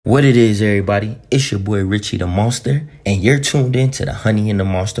What it is, everybody? It's your boy Richie the Monster, and you're tuned in to the Honey and the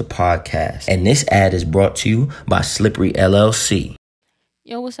Monster podcast. And this ad is brought to you by Slippery LLC.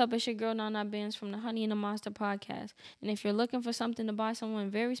 Yo, what's up? It's your girl Nana Benz from the Honey and the Monster podcast. And if you're looking for something to buy someone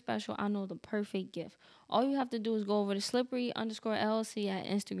very special, I know the perfect gift. All you have to do is go over to Slippery_LLC at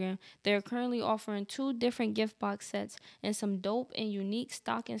Instagram. They're currently offering 2 different gift box sets and some dope and unique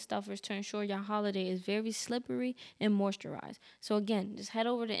stocking stuffers to ensure your holiday is very slippery and moisturized. So again, just head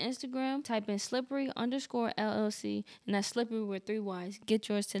over to Instagram, type in Slippery_LLC, and that's Slippery with 3 Y's. Get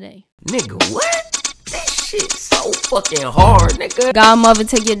yours today. Nigga, what? This shit so fucking hard, nigga. Godmother,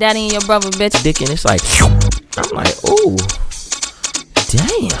 take your daddy and your brother, bitch. Dick, and it's like, I'm like, ooh,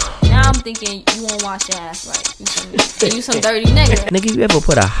 damn. Now I'm thinking you won't wash your ass right. You some dirty nigga. Nigga, you ever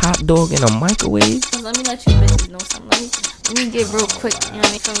put a hot dog in a microwave? Let me let you bitches know something. Let me get real quick. You know what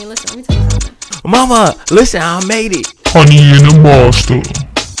I mean? Feel me? Listen, let me tell you something. Mama, listen, I made it. Honey and the Monster.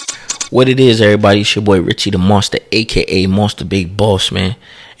 What it is, everybody? It's your boy Richie the Monster, a.k.a. Monster Big Boss, man.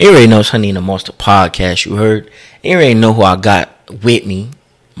 You already know it's Honey and the Monster podcast, you heard? You already know who I got with me.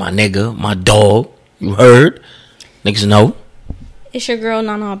 My nigga, my dog, you heard? Niggas know. It's your girl,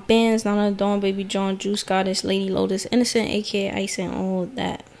 Nana Benz, Nana Dawn, Baby John, Juice Goddess, Lady Lotus, Innocent, a.k.a. Ice, and all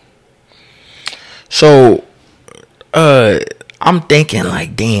that. So, I'm thinking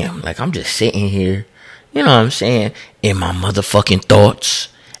like, damn, like I'm just sitting here, you know what I'm saying, in my motherfucking thoughts,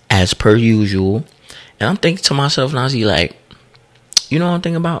 as per usual. And I'm thinking to myself, Nazi, like, you know what I'm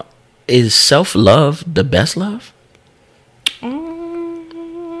thinking about? Is self-love the best love?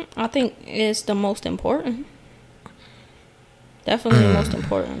 I think it's the most important. Definitely the most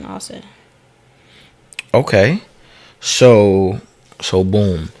important, I'll say. Okay. So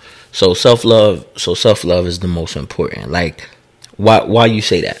boom. So self-love is the most important. Like, why you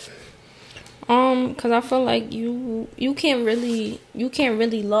say that? Cause I feel like you can't really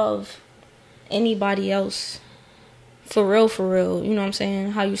love anybody else for real. You know what I'm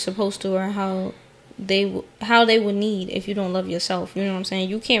saying? How you supposed to, or how they would need if you don't love yourself. You know what I'm saying?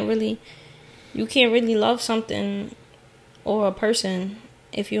 You can't really love something or a person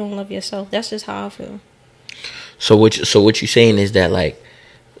if you don't love yourself. That's just how I feel. So what you saying is that, like,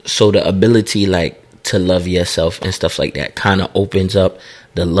 so the ability, like, to love yourself and stuff like that kind of opens up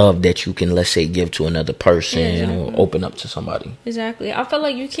the love that you can, let's say, give to another person, yeah, exactly, or open up to somebody. Exactly. I feel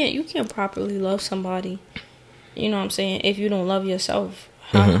like you can't properly love somebody, you know what I'm saying, if you don't love yourself.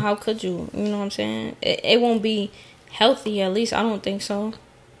 How could you? You know what I'm saying? It won't be healthy, at least I don't think so.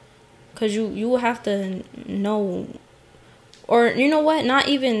 Cause you will have to know, or you know what? Not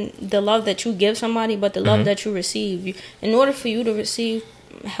even the love that you give somebody, but the love that you receive. In order for you to receive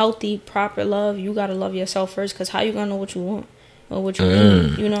healthy, proper love, you gotta love yourself first. Cause how you gonna know what you want or what you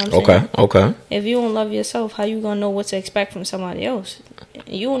need? You know what I'm saying? Okay. If you don't love yourself, how you gonna know what to expect from somebody else?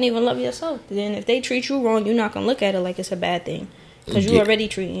 You don't even love yourself. Then if they treat you wrong, you're not gonna look at it like it's a bad thing. Cause you already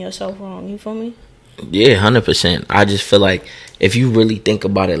treating yourself wrong. You feel me? Yeah, 100%. I just feel like if you really think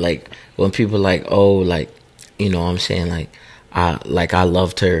about it, like when people like, oh, like, you know what I'm saying, like I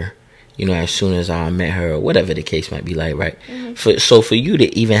loved her, you know, as soon as I met her, or whatever the case might be, like, right? So for you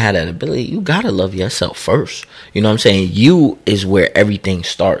to even have that ability, you gotta love yourself first. You know what I'm saying? You is where everything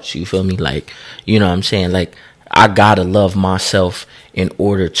starts. You feel me? Like, you know what I'm saying? Like, I gotta love myself in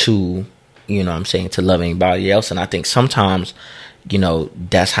order to, you know what I'm saying, to love anybody else. And I think sometimes, you know,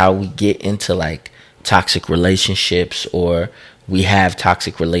 that's how we get into, like, toxic relationships, or we have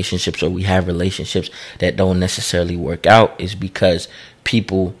toxic relationships, or we have relationships that don't necessarily work out, is because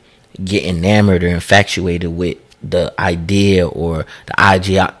people get enamored or infatuated with the idea or the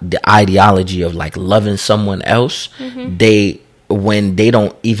ideology of, like, loving someone else. When they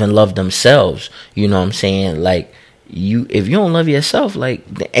don't even love themselves, you know what I'm saying? Like, if you don't love yourself, like,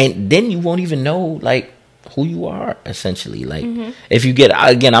 and then you won't even know, like, who you are, essentially. Like, if you get,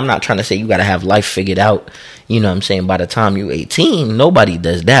 again, I'm not trying to say you got to have life figured out, you know what I'm saying, by the time you're 18. Nobody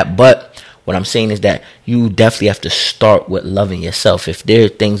does that. But what I'm saying is that you definitely have to start with loving yourself. If there are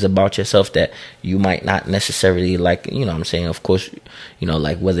things about yourself that you might not necessarily like, you know what I'm saying, of course, you know,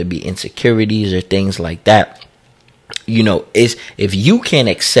 like, whether it be insecurities or things like that, you know, is if you can't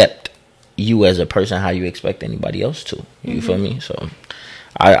accept you as a person, how you expect anybody else to. You feel me? So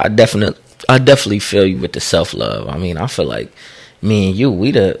I definitely feel you with the self-love. I mean, I feel like me and you,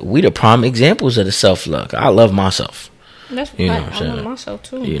 we the prime examples of the self-love. I love myself. That's you know what I'm saying? I love myself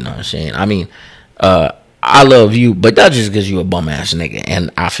too. You know what I'm saying? I mean, I love you, but that's just because you a bum ass nigga,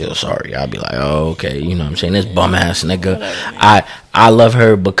 and I feel sorry. I'll be like, oh, okay, you know what I'm saying? This bum ass nigga. I love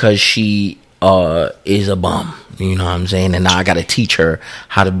her because she is a bum. You know what I'm saying? And now I gotta teach her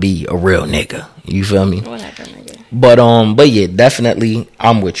how to be a real nigga. You feel me? Whatever, nigga. But yeah, definitely,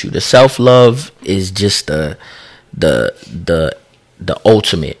 I'm with you. The self-love is just the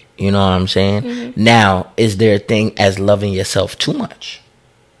ultimate. You know what I'm saying? Mm-hmm. Now, is there a thing as loving yourself too much?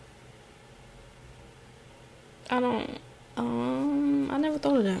 I never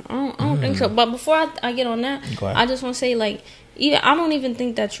thought of that. I don't think so. But before I get on that, I just want to say, like, I don't even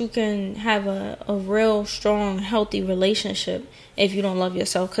think that you can have a real strong, healthy relationship if you don't love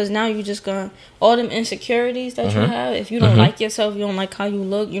yourself. Because now you just got all them insecurities that you have. If you don't like yourself, you don't like how you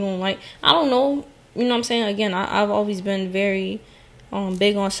look, you don't like, I don't know. You know what I'm saying? Again, I've always been very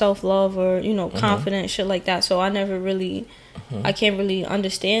big on self-love or, you know, confident, shit like that. So I never really, I can't really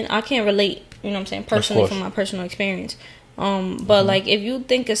understand. I can't relate, you know what I'm saying, personally from my personal experience. But like, if you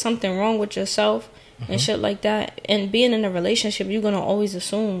think there's something wrong with yourself and shit like that, and being in a relationship, you're gonna always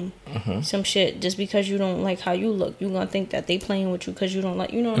assume some shit just because you don't like how you look. You're gonna think that they playing with you because you don't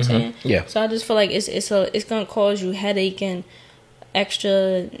like, you know what I'm saying? Yeah. So I just feel like it's gonna cause you headache and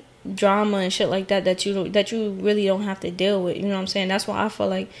extra drama and shit like that you really don't have to deal with. You know what I'm saying? That's why I feel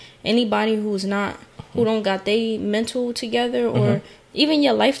like anybody who don't got their mental together or even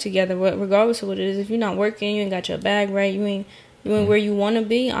your life together, regardless of what it is, if you're not working, you ain't got your bag right, you ain't where you want to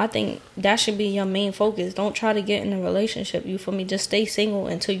be, I think that should be your main focus. Don't try to get in a relationship, you feel me? Just stay single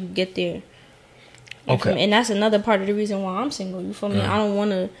until you get there. Okay. And that's another part of the reason why I'm single, you feel me? I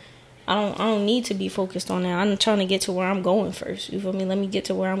don't need to be focused on that. I'm trying to get to where I'm going first. You feel me? Let me get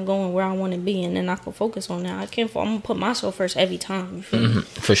to where I'm going, where I want to be, and then I can focus on that. I'm gonna put myself first every time. You feel me?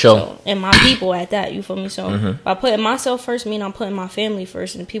 For sure. So, and my people at that. You feel me? So by putting myself first, mean I'm putting my family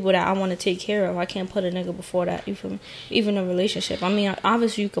first and people that I want to take care of. I can't put a nigga before that. You feel me? Even a relationship. I mean,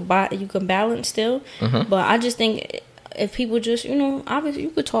 obviously you can balance still, but I just think if people just, you know, obviously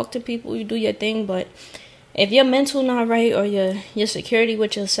you could talk to people, you do your thing, but if your mental not right or your security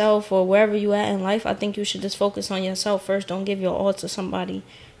with yourself or wherever you at in life, I think you should just focus on yourself first. Don't give your all to somebody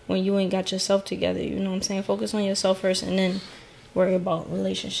when you ain't got yourself together. You know what I'm saying? Focus on yourself first and then worry about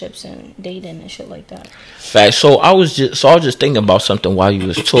relationships and dating and shit like that. Fact. So I was just thinking about something while you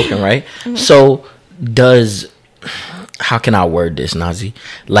was talking, right? So how can I word this, Nazi?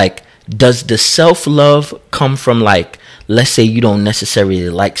 Like, does the self-love come from, like, let's say you don't necessarily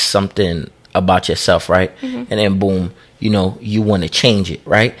like something about yourself, right? And then boom, you know, you want to change it,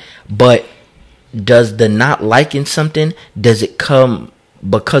 right? But does the not liking something, does it come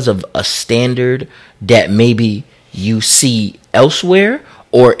because of a standard that maybe you see elsewhere?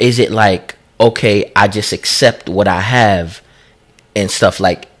 Or is it like, okay, I just accept what I have and stuff,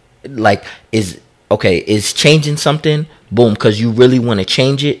 like is changing something, boom, because you really want to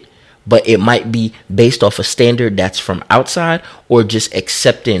change it, but it might be based off a standard that's from outside, or just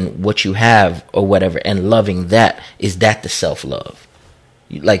accepting what you have or whatever and loving that. Is that the self-love?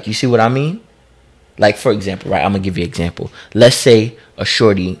 Like, you see what I mean? Like, for example, right, I'm going to give you an example. Let's say a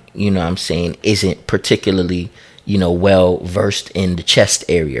shorty, you know what I'm saying, isn't particularly, you know, well versed in the chest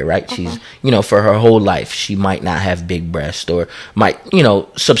area, right? She's, you know, for her whole life, she might not have big breasts or might, you know,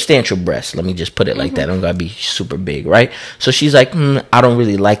 substantial breasts. Let me just put it like that. I'm going to be super big, right? So she's like, I don't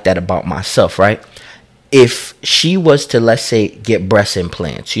really like that about myself, right? If she was to, let's say, get breast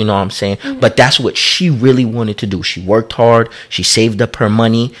implants, you know what I'm saying? But that's what she really wanted to do. She worked hard. She saved up her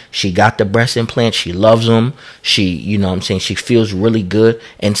money. She got the breast implants. She loves them. She, you know what I'm saying? She feels really good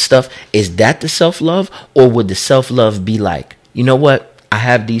and stuff. Is that the self-love? Or would the self-love be like, you know what? I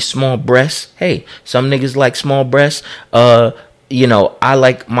have these small breasts. Hey, some niggas like small breasts. You know, I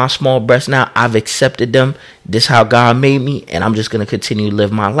like my small breasts now. I've accepted them. This how God made me, and I'm just gonna continue to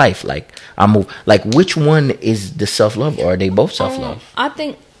live my life. Like, I move. Like, which one is the self-love, or are they both self-love? I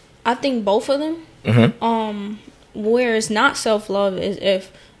think both of them. Where it's not self-love is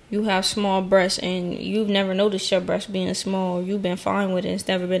if you have small breasts and you've never noticed your breasts being small, or you've been fine with it, it's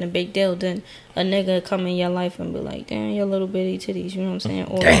never been a big deal, then a nigga come in your life and be like, damn, your little bitty titties, you know what I'm saying?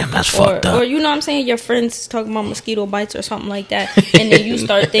 Or, damn, that's fucked up. Or, you know what I'm saying, your friends talking about mosquito bites or something like that, and then you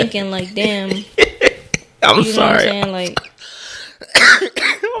start thinking like, damn, I'm you sorry. know what I'm saying? Like,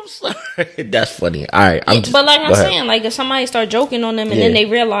 I'm sorry. That's funny. All right. But like I'm saying, like, if somebody start joking on them and then they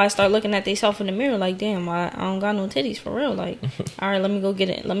realize, start looking at themselves in the mirror, like, damn, I don't got no titties for real. Like, all right, let me go get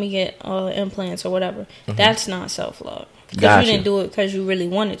it. Let me get implants or whatever. That's not self-love. Because you didn't do it because you really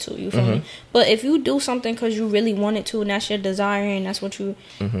wanted to. You feel me? But if you do something because you really wanted to, and that's your desire, and that's what you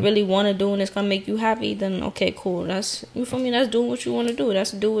really want to do, and it's gonna make you happy, then okay, cool. That's, you feel me? That's doing what you want to do.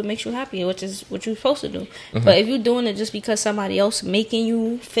 That's do what makes you happy, which is what you're supposed to do. But if you're doing it just because somebody else making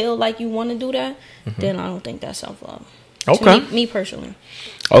you feel like you want to do that, then I don't think that's self-love. Okay. Me personally.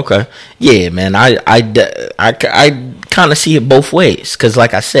 Okay. Yeah, man. I kind of see it both ways. Because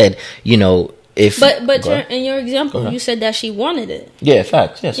like I said, you know, if... But in your example, you said that she wanted it. Yeah,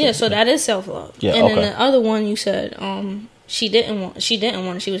 facts. Yes. Yeah, so that is self-love. Yeah, and okay. then the other one you said, she didn't want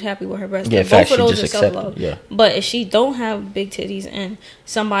it. She was happy with her breasts. Yeah, Both facts. of those She just are accepted. self-love. Yeah. But if she don't have big titties and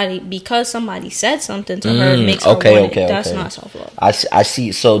because somebody said something to her makes her want it, that's not self-love. I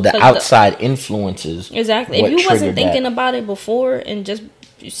see. So the outside influences. Exactly. If what you wasn't triggered thinking that. about it before and just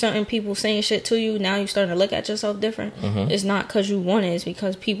certain people saying shit to you, now you're starting to look at yourself different. It's not because you want it. It's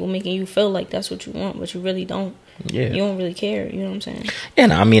because people making you feel like that's what you want, but you really don't. Yeah. You don't really care. You know what I'm saying?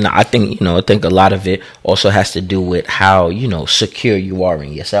 And I mean, I think a lot of it also has to do with how, secure you are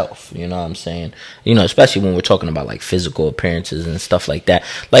in yourself. You know what I'm saying? Especially when we're talking about like physical appearances and stuff like that.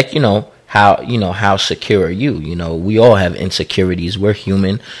 Like, how secure are you? We all have insecurities. We're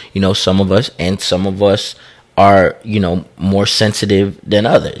human, some of us are, more sensitive than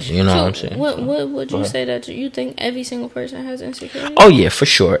others. You know what I'm saying? What would you say that you think every single person has insecurity? Oh yeah, for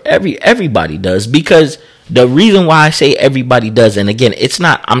sure. Everybody does, because the reason why I say everybody does, and again,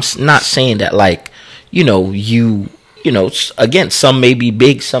 I'm not saying that like, again, some may be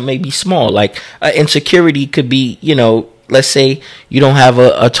big, some may be small. Like insecurity could be, let's say you don't have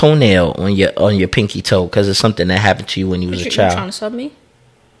a toenail on your pinky toe because of something that happened to you when you was a child. You trying to sub me?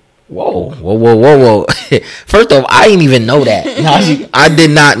 Whoa. First off, I didn't even know that. I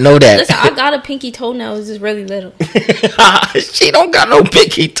did not know that. Listen, I got a pinky toenail. It's just really little. She don't got no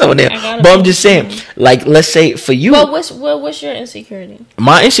pinky toenail. But I'm just saying, like, let's say for you. But what's your insecurity?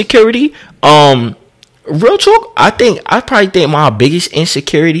 My insecurity, real talk, I probably think my biggest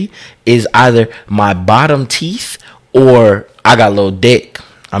insecurity is either my bottom teeth or I got a little dick.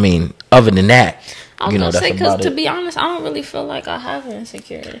 I mean, other than that. I was gonna say, because to be honest, I don't really feel like I have an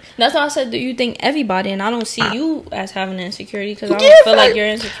insecurity. That's why I said, do you think everybody? And I don't see you as having an insecurity because I don't feel like you're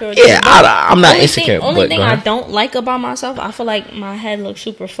insecure. Yeah, I'm not insecure. Only thing I don't like about myself, I feel like my head looks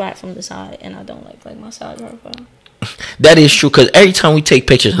super flat from the side, and I don't like my side profile. That is true, because every time we take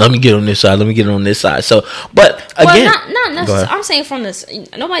pictures, let me get on this side, let me get on this side. So, but again, not necessarily. I'm saying from this,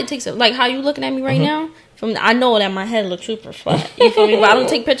 nobody takes it like how you looking at me right now. I know that my head looks super flat. You feel me? But I don't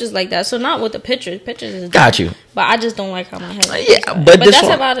take pictures like that. So not with the pictures. Pictures is got you. But I just don't like how my head looks. Yeah, but that's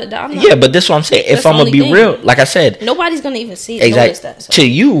about it. But this is what I'm saying. If I'm gonna be real, like I said, nobody's gonna even see exactly. Notice that. So. To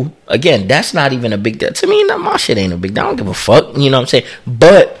you, again, that's not even a big deal. To me, my shit ain't a big deal. I don't give a fuck. You know what I'm saying?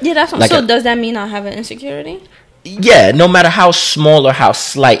 But yeah, that's what. Like so does that mean I have an insecurity? Yeah, no matter how small or how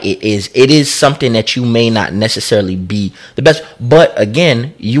slight it is something that you may not necessarily be the best. But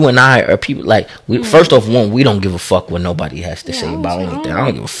again, you and I are people like first off, we don't give a fuck what nobody has to say about anything. I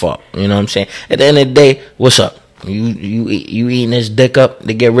don't give a fuck. You know what I'm saying? At the end of the day, what's up? You eating this dick up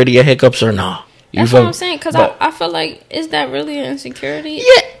to get rid of your hiccups or nah? That's what I'm saying, because I feel like, is that really an insecurity?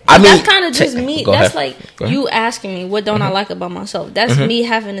 Yeah, I mean, that's kind of just me. That's like you asking me, what don't I like about myself? That's me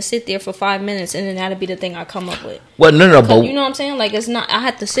having to sit there for 5 minutes, and then that'll be the thing I come up with. Well, no, but you know what I'm saying? Like, it's not. I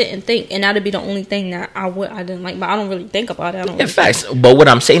had to sit and think, and that'll be the only thing that I didn't like. But I don't really think about it. In fact, but what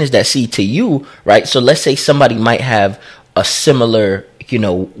I'm saying is that, see, to you, right? So let's say somebody might have a similar,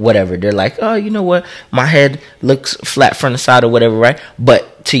 whatever. They're like, oh, you know what? My head looks flat from the side or whatever, right?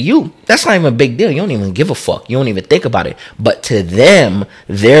 But to you, that's not even a big deal. You don't even give a fuck. You don't even think about it. But to them,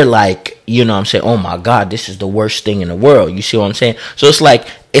 they're like, I'm saying, oh my God, this is the worst thing in the world. You see what I'm saying? So it's like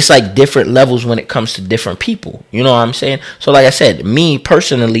different levels when it comes to different people. You know what I'm saying? So like I said, me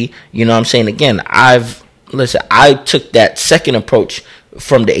personally, I'm saying, again, I took that second approach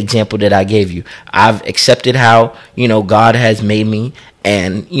from the example that I gave you. I've accepted how, God has made me,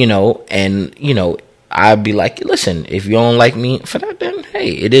 and I'd be like, listen, if you don't like me for that, then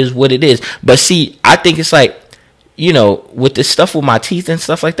hey, it is what it is. But see, I think it's like, with this stuff with my teeth and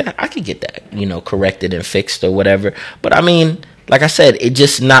stuff like that, I could get that, corrected and fixed or whatever. But I mean, like I said, it's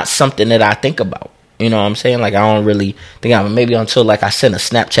just not something that I think about. You know what I'm saying? Like, I don't really think about it. Maybe until, like, I send a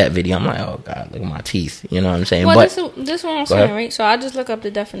Snapchat video. I'm like, oh, God, look at my teeth. You know what I'm saying? Well, but this is what I'm saying, right? So I just look up the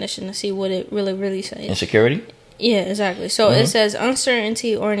definition to see what it really says. Insecurity? Yeah, exactly. So it says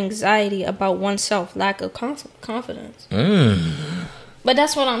uncertainty or anxiety about oneself, lack of confidence. But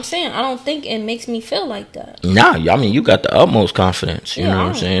that's what I'm saying. I don't think it makes me feel like that. Nah, I mean, you got the utmost confidence. You know what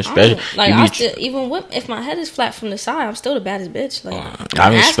I'm saying? Especially, if my head is flat from the side, I'm still the baddest bitch. Like,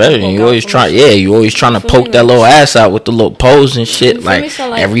 I mean, especially you always trying to poke that little ass out with the little pose and shit, like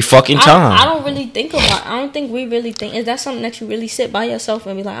every fucking time. I don't really think about it. I don't think we really think. Is that something that you really sit by yourself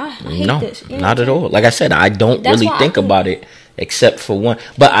and be like, I hate this? No, not at all. Like I said, I don't really think about it except for one.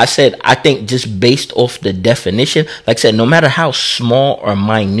 But I said, I think just based off the definition, like I said, no matter how small or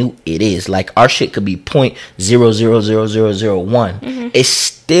minute it is, like our shit could be 0.000001. It's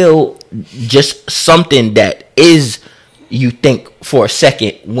still just something that is, you think for a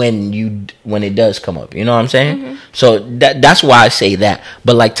second when it does come up. You know what I'm saying? So that's why I say that.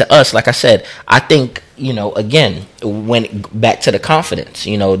 But like to us, like I said, I think, you know, again, when back to the confidence,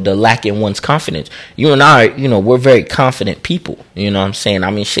 you know, the lack in one's confidence. You and I, you know, we're very confident people. You know what I'm saying?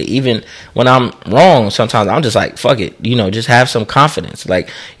 I mean, shit, even when I'm wrong, sometimes I'm just like, fuck it, you know, just have some confidence. Like,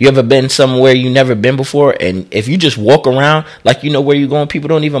 you ever been somewhere you never been before, and if you just walk around like you know where you're going, people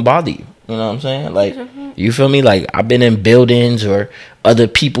don't even bother you. You know what I'm saying? Like, you feel me? Like, I've been in buildings or other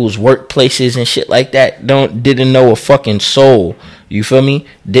people's workplaces and shit like that. Didn't know a fucking soul. You feel me?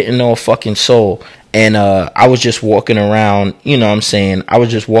 Didn't know a fucking soul. And I was just walking around, you know what I'm saying? I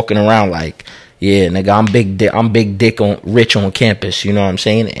was just walking around like, yeah, nigga, I'm big dick rich on campus, you know what I'm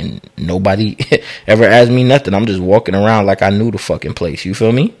saying? And nobody ever asked me nothing. I'm just walking around like I knew the fucking place. You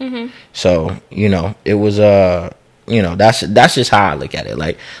feel me? So, you know, it was you know, that's just how I look at it.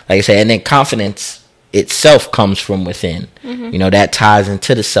 Like I said, and then confidence itself comes from within. You know, that ties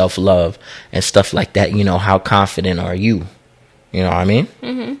into the self-love and stuff like that. You know, how confident are you? You know what I mean?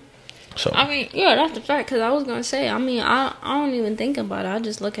 So I mean, yeah, that's the fact. Cause I was gonna say, I mean, I don't even think about it. I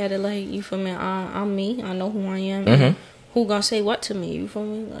just look at it like, you feel me? I'm me. I know who I am. Who gonna say what to me? You feel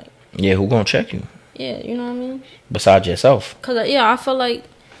me? Like, yeah, who gonna check you? Yeah, you know what I mean. Besides yourself. Cause yeah, I feel like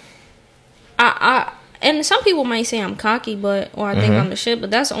and some people might say I'm cocky, or I think I'm the shit,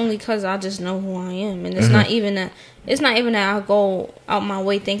 but that's only because I just know who I am, and it's not even that. It's not even that I go out my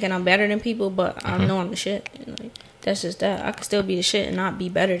way thinking I'm better than people, but I know I'm the shit. And like, that's just that. I could still be the shit and not be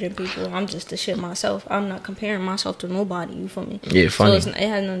better than people. I'm just the shit myself. I'm not comparing myself to nobody. You feel me? Yeah, funny. So it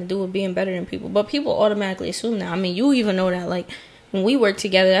has nothing to do with being better than people, but people automatically assume that. I mean, you even know that. Like, when we work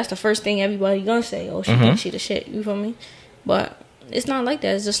together, that's the first thing everybody gonna say. Oh, she thinks she the shit. You feel me? But it's not like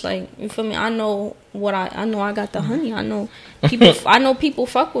that. It's just like, you feel me? I know I know. I got the honey. I know people. I know people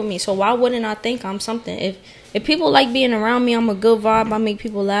fuck with me. So why wouldn't I think I'm something? If people like being around me, I'm a good vibe. I make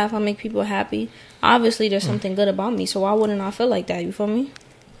people laugh. I make people happy. Obviously, there's something good about me. So why wouldn't I feel like that? You feel me?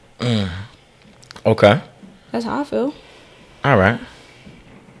 Okay. That's how I feel. All right.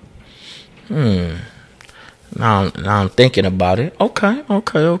 Now I'm thinking about it.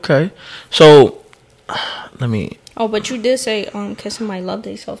 Okay. So let me. Oh, but you did say, can somebody love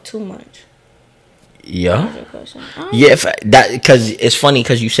themselves too much? Yeah. Yeah, because it's funny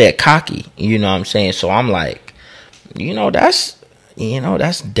because you said cocky. You know what I'm saying? So I'm like,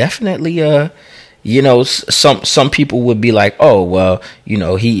 that's definitely some people would be like, oh well,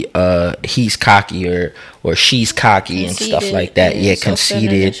 he's cocky or she's cocky and stuff like that. Yeah,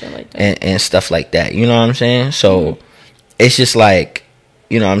 conceited and stuff like that. You know what I'm saying? So it's just like,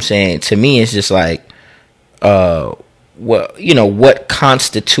 you know what I'm saying? To me, it's just like, what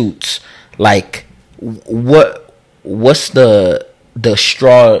constitutes, like, what's the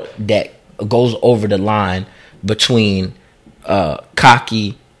straw that goes over the line between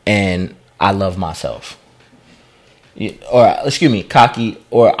cocky and I love myself, or excuse me, cocky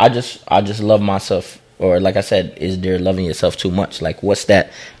or I just love myself, or like I said, is there loving yourself too much? Like, what's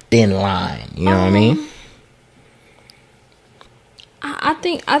that thin line? You know what I mean? I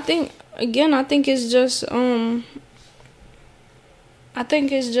think again, I think it's just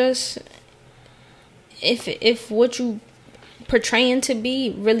if what you portraying to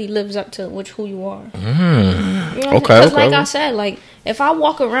be really lives up to who you are. You know, because I said, like, if I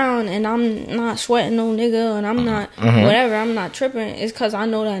walk around and I'm not sweating no nigga and I'm not whatever, I'm not tripping, it's because I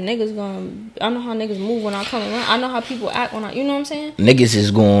know that I know how niggas move when I come around. I know how people act when you know what I'm saying? Niggas is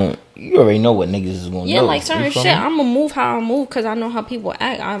going, you already know what niggas is going to do. Yeah, like certain shit, I'm going to move how I move because I know how people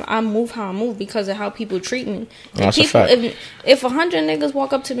act. I move how I move because of how people treat me. That's a fact. If 100 niggas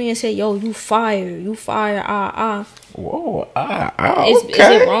walk up to me and say, yo, you fire, whoa, okay. Is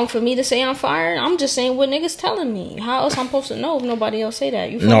it wrong for me to say I'm fired? I'm just saying what niggas telling me. How else I'm supposed to know if nobody else say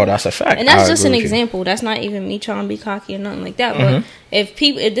that? You feel me? That's a fact. And that's just an example. That's not even me trying to be cocky or nothing like that. But if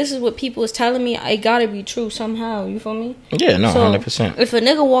this is what people is telling me, it gotta be true somehow. You feel me? Yeah, no, 100%. If a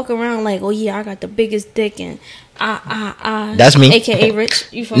nigga walk around like, oh yeah, I got the biggest dick and that's me, AKA Rich.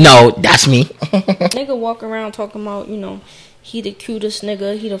 You feel me? No, that's me. Nigga walk around talking about, he the cutest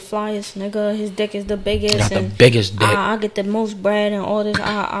nigga, he the flyest nigga, his dick is the biggest. Got the biggest dick. I get the most bread and all this.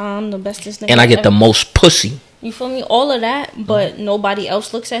 I'm the bestest nigga. And I get the most pussy. You feel me? All of that, but nobody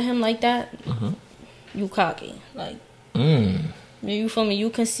else looks at him like that. You cocky, like. You feel me? You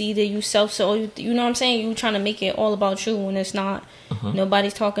conceited, you you know what I'm saying? You trying to make it all about you when it's not.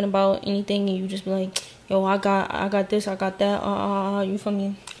 Nobody's talking about anything, and you just be like, yo, I got this, I got that. You feel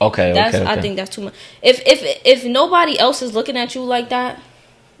me? Okay. I think that's too much. If nobody else is looking at you like that,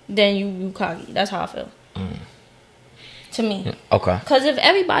 then you cocky. That's how I feel. To me. Okay. Because if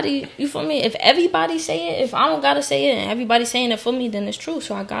everybody, you feel me? If everybody say it, if I don't gotta say it, and everybody saying it for me, then it's true.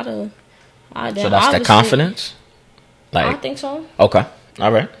 So I gotta. So that's the confidence. Like, I think so. Okay.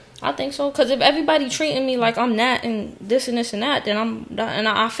 All right. I think so. Because if everybody treating me like I'm that and this and this and that, then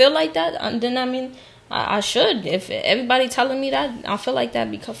I feel like that. Then I mean, I should. If everybody telling me that, I feel like that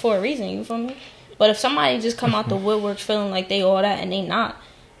because for a reason. You feel me? But if somebody just come out the woodwork feeling like they all that and they not,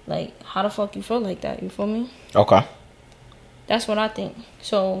 like, how the fuck you feel like that? You feel me? Okay. That's what I think.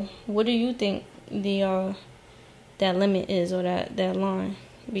 So, what do you think the that limit is, or that line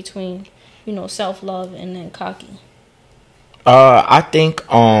between, you know, self-love and then cocky? I think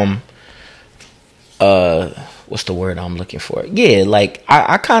what's the word I'm looking for? Yeah, like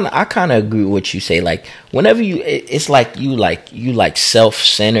I kind of agree with what you say. Like whenever it's like you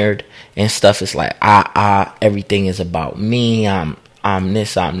self-centered and stuff. It's like everything is about me. I'm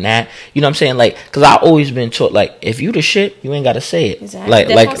this, I'm that. You know what I'm saying? Like, cause I always been taught, like, if you the shit, you ain't gotta say it.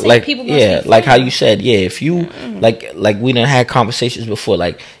 Exactly. Like, yeah, like how you said, yeah. If you like we done had conversations before,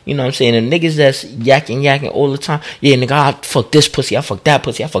 like, you know what I'm saying? The niggas that's yakking all the time. Yeah, nigga, I fuck this pussy, I fuck that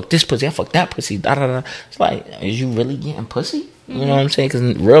pussy, I fuck this pussy, I fuck that pussy. Da da da. It's like, is you really getting pussy? You know what I'm saying? Cause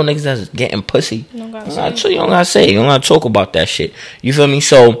real niggas that's getting pussy, you don't gotta say it. You don't gotta talk about that shit. You feel me?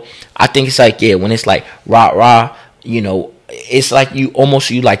 So I think it's like, yeah, when it's like rah, you know. It's like you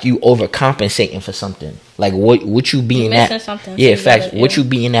overcompensating for something. Like what you being that? Yeah, facts. What you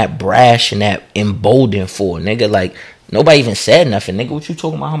being that brash and that emboldened for, nigga? Like nobody even said nothing, nigga. What you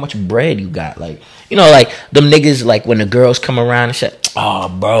talking about? How much bread you got? Like, you know, like them niggas. Like when the girls come around and say, "Oh,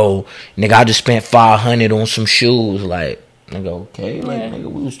 bro, nigga, I just spent $500 on some shoes." Like, nigga, okay, like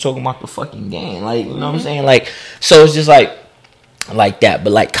nigga, we was talking about the fucking game. Like, you know what I'm saying? Like, so it's just like that.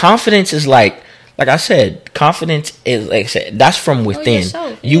 But like confidence is like I said, confidence is, like I said, that's from within.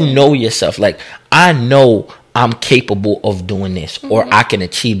 You know yourself. Like, I know I'm capable of doing this, or I can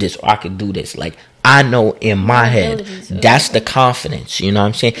achieve this, or I can do this. Like, I know in my head, that's the confidence. You know what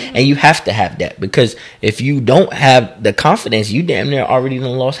I'm saying? And you have to have that, because if you don't have the confidence, you damn near already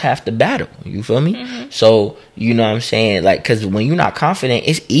done lost half the battle. You feel me? So, you know what I'm saying? Like, because when you're not confident,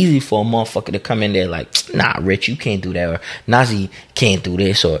 it's easy for a motherfucker to come in there like, nah, Rich, you can't do that, or Nazi can't do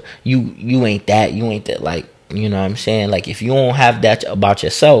this, or you ain't that, like, you know what I'm saying? Like, if you don't have that about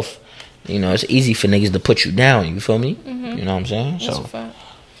yourself, you know, it's easy for niggas to put you down. You feel me? You know what I'm saying? That's a fact.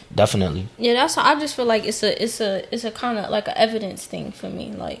 Definitely. Yeah, that's how I just feel like it's a kind of like an evidence thing for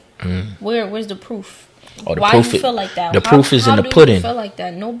me. Like, where's the proof? Why you feel like that? The proof is in the pudding. You feel like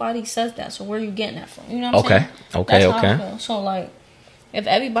that? Nobody says that. So where are you getting that from? You know what I'm saying? Okay. That's how I feel. So like, if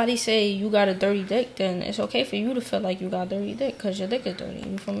everybody say you got a dirty dick, then it's okay for you to feel like you got a dirty dick because your dick is dirty.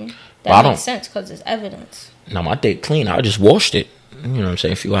 You feel me? That makes sense because it's evidence. No, my dick clean. I just washed it. You know what I'm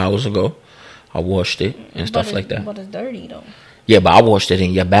saying? A few hours ago, I washed it and stuff like that. But it's dirty though. Yeah, but I washed it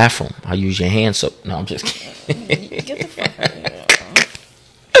in your bathroom. I use your hand soap. No, I'm just kidding. Get the fuck out of here.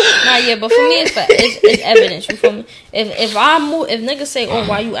 Nah, yeah, but for me, it's evidence. You feel me? If niggas say, "Oh,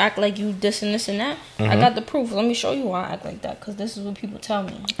 why you act like you this and this and that," I got the proof. Let me show you why I act like that, because this is what people tell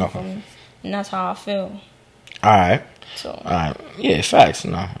me. You feel me? And that's how I feel. All right. So. All right. Yeah, facts.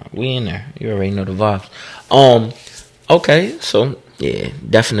 No, we in there. You already know the vibes. Okay. So yeah,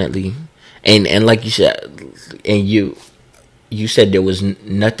 definitely. And like you said, and you said there was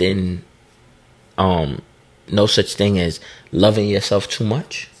nothing, no such thing as loving yourself too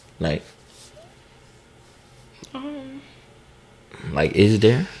much. Like, is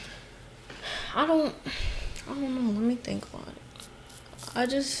there? I don't know. Let me think about it. I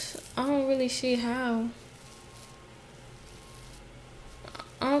don't really see how.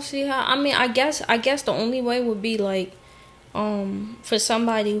 I don't see how. I mean, I guess the only way would be like, for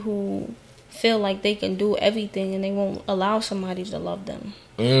somebody who feel like they can do everything and they won't allow somebody to love them.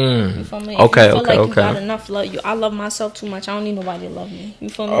 You feel me? Okay, if you feel like you got enough love. I love myself too much. I don't need nobody to love me. You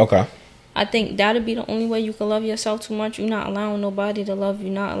feel me? Okay. I think that'd be the only way you can love yourself too much. You're not allowing nobody to love you.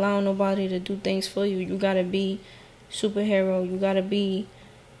 Not allowing nobody to do things for you. You gotta be superhero. You gotta be,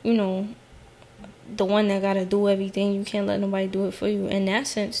 you know, the one that gotta do everything. You can't let nobody do it for you. In that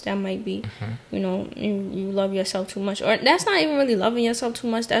sense, that might be, you know, you love yourself too much. Or that's not even really loving yourself too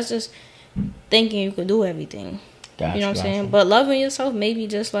much. That's just thinking you could do everything. Gotcha, you know what I'm saying? But loving yourself, maybe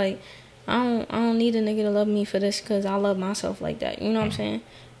just like, I don't need a nigga to love me for this because I love myself like that. You know what I'm saying?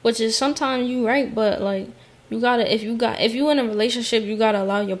 Which is sometimes you right, but like, you gotta, if you in a relationship, you gotta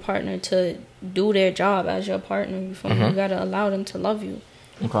allow your partner to do their job as your partner. You feel me? You gotta allow them to love you.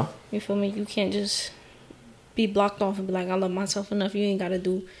 Okay. You feel me? You can't just be blocked off and be like, I love myself enough. You ain't gotta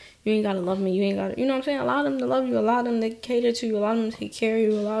love me. You ain't gotta, you know what I'm saying? Allow them to love you. Allow them to cater to you. Allow them to take care of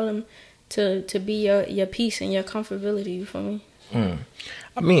you. Allow them to be your peace and your comfortability. You feel me?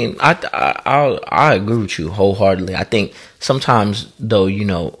 I mean, I agree with you wholeheartedly. I think sometimes though, you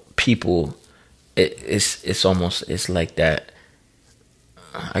know, people, it's almost, it's like that.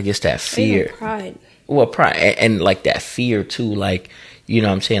 I guess that fear, even pride. Well, pride and like that fear too. Like, you know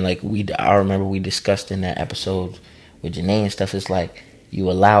what I'm saying? Like I remember we discussed in that episode with Janae and stuff. It's like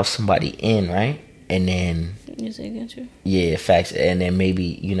you allow somebody in, right? And then yeah, facts. And then maybe,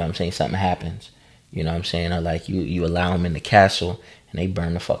 you know what I'm saying, something happens. You know what I'm saying? Or like you allow them in the castle and they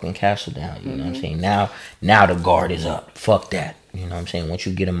burn the fucking castle down. You know what I'm saying? Now the guard is up. Fuck that. You know what I'm saying? Once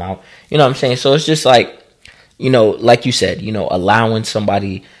you get them out, you know what I'm saying? So it's just like, you know, like you said, you know, allowing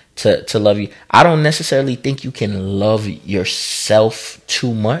somebody to love you. I don't necessarily think you can love yourself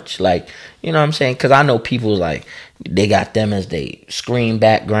too much. Like, you know what I'm saying? Because I know people like, they got them as they screen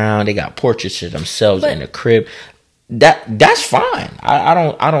background. They got portraits of themselves in the crib. That's fine.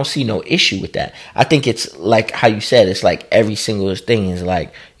 I don't see no issue with that. I think it's like how you said, it's like every single thing is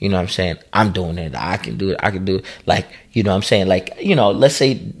like, you know what I'm saying, I'm doing it. I can do it. Like, you know what I'm saying? Like, you know, let's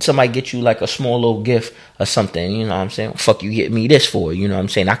say somebody get you like a small little gift or something, you know what I'm saying? Fuck, you get me this for, you know what I'm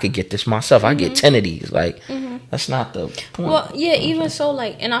saying? I could get this myself. I get 10 of these. Like, that's not the point. Well, yeah, even so,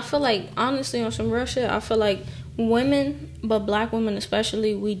 like, and I feel like, honestly, on some real shit, I feel like women, but black women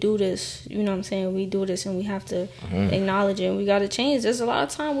especially, we do this, you know what I'm saying? We do this and we have to acknowledge it and we got to change. There's a lot of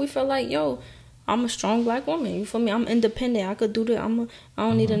time we feel like, yo, I'm a strong black woman, you feel me? I'm independent, I could do that, I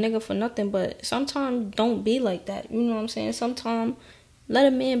don't need a nigga for nothing. But sometimes don't be like that, you know what I'm saying? Sometimes let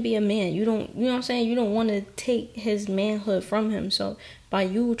a man be a man. You know what I'm saying? You don't want to take his manhood from him. So by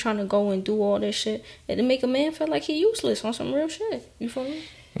you trying to go and do all this shit, it'll make a man feel like he useless on some real shit, you feel me?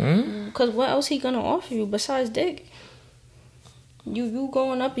 Because what else he gonna offer you besides dick? You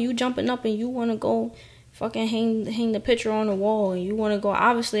going up and you jumping up and you want to go fucking hang the picture on the wall and you want to go,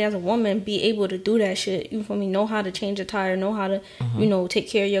 obviously as a woman, be able to do that shit, you feel me? Know how to change a tire, know how to you know, take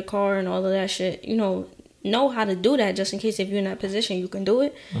care of your car and all of that shit, you know how to do that, just in case if you're in that position you can do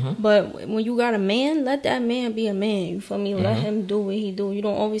it. But when you got a man, let that man be a man, you feel me? Let him do what he do. You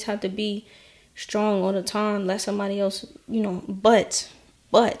don't always have to be strong all the time. Let somebody else, you know, but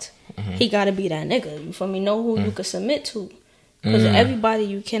he gotta be that nigga, you feel me? Know who you can submit to, because everybody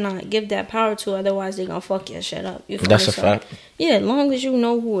you cannot give that power to, otherwise they gonna fuck your shit up, you feel That's me? a fact. Yeah, as long as you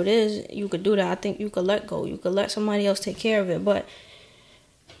know who it is, you could do that. I think you could let go, you could let somebody else take care of it. But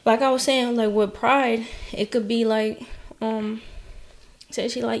like I was saying, like with pride, it could be like say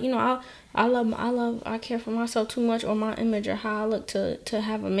she like, you know, I care for myself too much, or my image, or how I look, to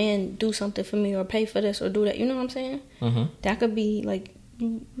have a man do something for me or pay for this or do that, you know what I'm saying? That could be like,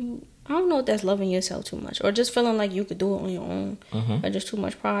 I don't know if that's loving yourself too much, or just feeling like you could do it on your own, or just too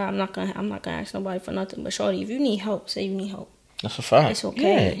much pride. I'm not gonna ask nobody for nothing. But shorty, if you need help, say you need help. That's a fact. It's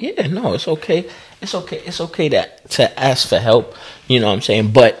okay. Yeah, no, it's okay. It's okay to ask for help. You know what I'm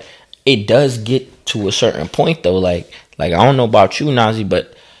saying? But it does get to a certain point though. Like I don't know about you, Nazi,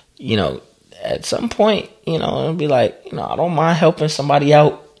 but you know, at some point, you know, it'll be like, you know, I don't mind helping somebody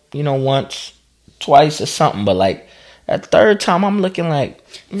out, you know, once, twice or something, but like at third time, I'm looking like,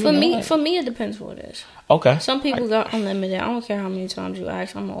 for me, it depends what it is. Okay. Some people got unlimited. I don't care how many times you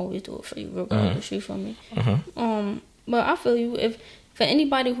ask. I'm gonna always do it for you, regardless. You feel me? But I feel you. If for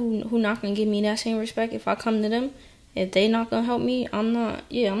anybody who not gonna give me that same respect, if I come to them, if they not gonna help me, I'm not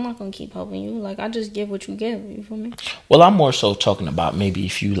gonna keep helping you. Like, I just give what you give. You feel me? Well, I'm more so talking about maybe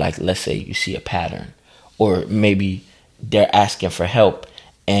if you, like, let's say you see a pattern, or maybe they're asking for help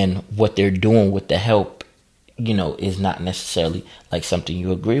and what they're doing with the help, you know, is not necessarily like something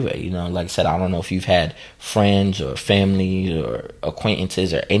you agree with. You know, like I said, I don't know if you've had friends or family or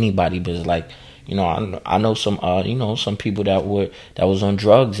acquaintances or anybody, but it's like, you know, I know some, you know, some people that was on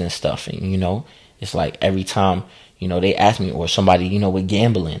drugs and stuff, and you know, it's like every time, you know, they ask me, or somebody, you know, with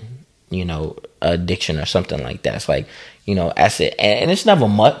gambling, you know, addiction or something like that. It's like, you know, that's it. And it's never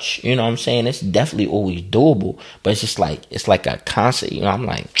much, you know what I'm saying? It's definitely always doable, but it's just like, it's like a constant, you know, I'm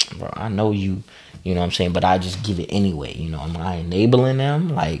like, bro, I know you know what I'm saying? But I just give it anyway, you know. Am I enabling them?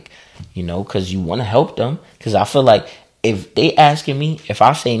 Like, you know, because you want to help them. Because I feel like if they asking me, if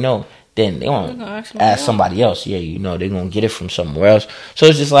I say no, then they want to ask somebody else. Yeah, you know, they're going to get it from somewhere else. So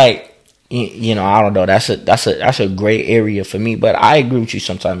it's just like, you know, I don't know. That's a gray area for me. But I agree with you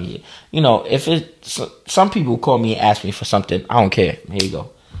sometimes. You know, if it's, some people call me and ask me for something, I don't care. Here you go.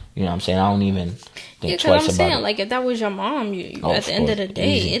 You know what I'm saying? I don't even think twice about it. I'm saying, like, if that was your mom, at the end of the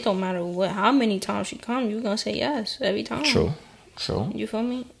day, easy. It don't matter how many times she comes, you're going to say yes every time. True. You feel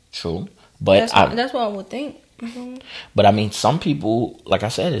me? True. But that's what I would think. But I mean, some people, like I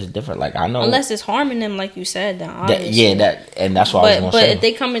said, it's different. Like I know, unless it's harming them, like you said, then obviously. and that's what I was gonna say. But if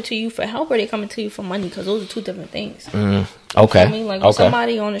they coming to you for help or they coming to you for money, because those are two different things. Okay. I mean, like when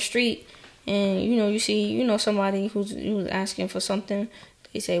somebody on the street and you see somebody who's asking for something,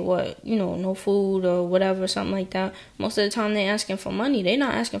 they say what no food or whatever, something like that. Most of the time they asking for money. They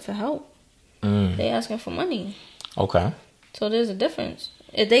not asking for help. They asking for money. Okay. So there's a difference.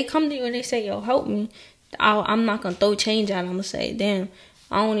 If they come to you and they say, "Yo, help me," I'm not gonna throw change at them. I'm gonna say, "Damn,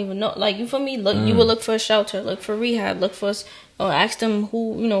 I don't even know." Like you feel me? Look, you would look for a shelter, look for rehab, look for or ask them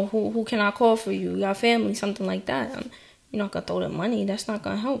who can I call for you? Your family, something like that. You're not gonna throw them money. That's not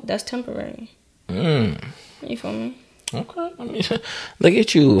gonna help. That's temporary. You feel me? Okay. I mean, look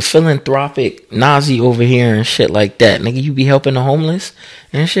at you, philanthropic Nazi over here and shit like that. Nigga, you be helping the homeless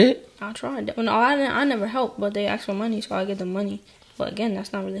and shit? I tried. No, I never helped, but they asked for money, so I give them money. But again,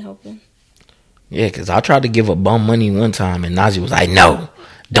 that's not really helping. Yeah, because I tried to give a bum money one time and Nazi was like, no,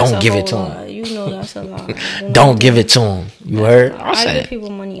 don't give it to him. You know that's a lie. Don't give it to him. You heard? I give people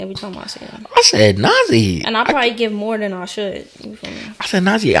money every time I say that. I said, Nazi. And I probably give more than I should. You feel me? I said,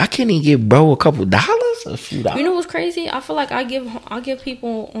 Nazi, I can't even give bro a couple dollars, a few dollars. You know what's crazy? I feel like I give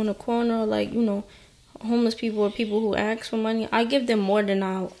people on the corner, like, homeless people or people who ask for money. I give them more than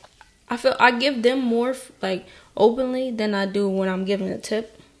I feel I give them more like openly than I do when I'm giving a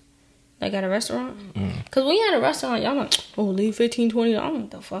tip. Like at a restaurant. Because when you're at a restaurant, y'all like, oh, leave $15, $20. I'm like,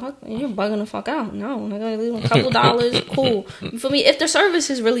 the fuck? You're bugging the fuck out. No, I gotta leave a couple dollars. Cool. You feel me? If the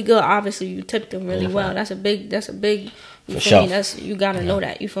service is really good, obviously you tip them really well. That's a big, you feel me? You gotta know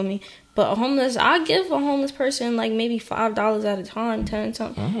that. You feel me? But I give a homeless person like maybe $5 at a time, 10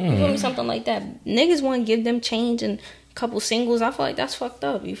 something. You feel me? Something like that. Niggas want to give them change and a couple singles. I feel like that's fucked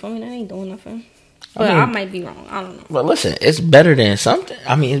up. You feel me? That ain't doing nothing. But I might be wrong. I don't know. But listen, it's better than something.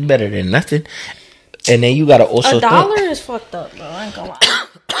 I mean, it's better than nothing. And then you gotta also $1 is fucked up, bro. I ain't gonna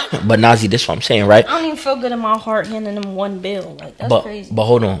lie. But Nazi, this is what I'm saying, right? I don't even feel good in my heart handing them one bill. Like that's crazy. But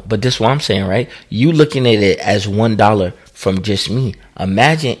hold on. But this is what I'm saying, right? You looking at it as $1 from just me.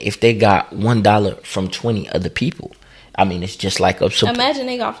 Imagine if they got $1 from 20 other people. I mean, it's just like imagine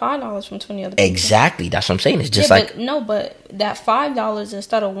they got $5 from 20 other people. Exactly. That's what I'm saying. It's just but that $5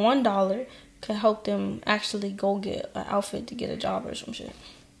 instead of $1 could help them actually go get an outfit to get a job or some shit.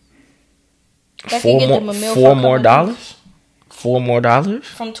 That could get them a meal $4 more dollars? $4 more dollars?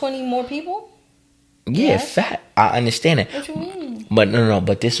 From 20 more people? Yeah, fat. I understand it. What you mean? But no,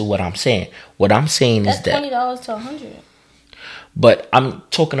 but this is what I'm saying. What I'm saying is that $20 to $100. But I'm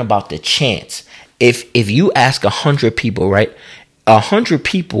talking about the chance. If you ask 100 people, right? 100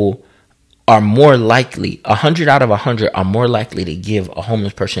 people are more likely, 100 out of 100 are more likely to give a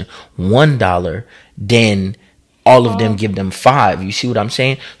homeless person $1 than all of them give them $5. You see what I'm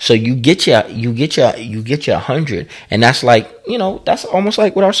saying? So you get your 100, and that's like, that's almost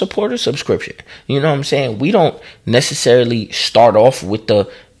like with our supporter subscription. You know what I'm saying? We don't necessarily start off with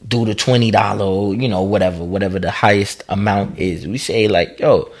do the $20, whatever the highest amount is. We say like,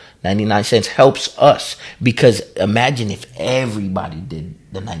 yo, 99 cents helps us, because imagine if everybody did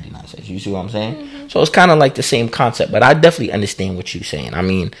the 99 cents. You see what I'm saying? Mm-hmm. So it's kind of like the same concept, but I definitely understand what you're saying. I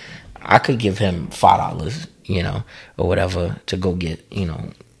mean, I could give him $5, or whatever to go get, a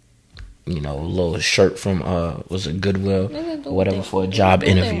little shirt from was it Goodwill or whatever for a job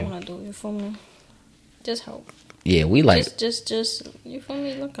interview. You feel me? Just help. Yeah, we like just you feel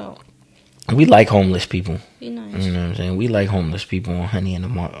me? Look out. We like homeless people. Be nice. You know what I'm saying? We like homeless people on Honey and the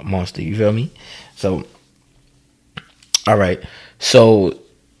Monster. You feel me? So, all right. So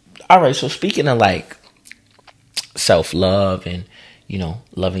speaking of like self-love and,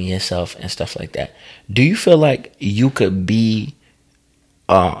 loving yourself and stuff like that, do you feel like you could be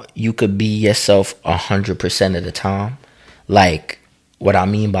yourself 100% of the time? Like, what I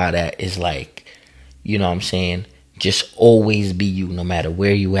mean by that is like, you know what I'm saying? Just always be you, no matter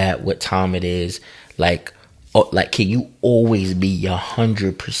where you at, what time it is. Like, can you always be your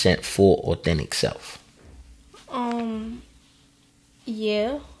 100% full authentic self?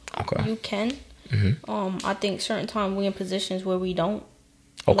 Yeah. Okay. You can. Mm-hmm. I think certain times we're in positions where we don't.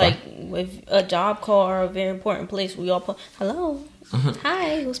 Okay. Like with a job call or a very important place, we all put hello,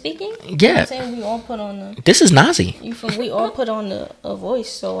 hi, who's speaking? Yeah. You know what I'm saying? We all put on the. This is Nazi. We all put on a voice,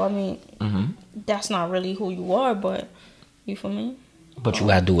 so I mean, that's not really who you are, but you feel me? But you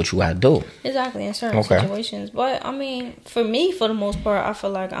gotta do what you gotta do. Exactly, in certain situations. But I mean, for me, for the most part, I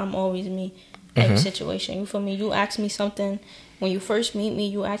feel like I'm always me type situation. You feel me? You ask me something when you first meet me.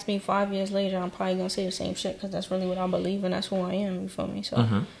 You ask me 5 years later, I'm probably gonna say the same shit because that's really what I believe and that's who I am. You feel me?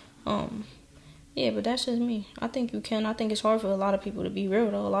 So, Yeah, but that's just me. I think you can. I think it's hard for a lot of people to be real,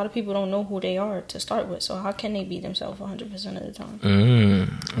 though. A lot of people don't know who they are to start with. So how can they be themselves 100% of the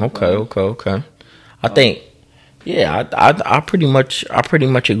time? Okay. I think, yeah, I pretty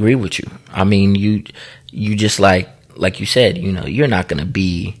much agree with you. I mean, you just like you said, you're not gonna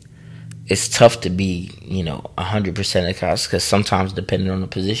be. It's tough to be, 100% of the cost, because sometimes depending on the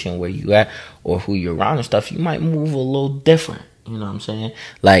position where you at or who you're around and stuff, you might move a little different. You know what I'm saying?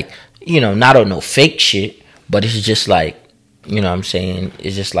 Like, not on no fake shit, but it's just like, you know what I'm saying?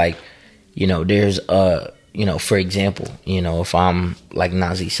 It's just like, there's for example, if I'm, like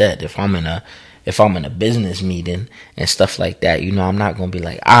Nazi said, if I'm in a business meeting and stuff like that, I'm not gonna be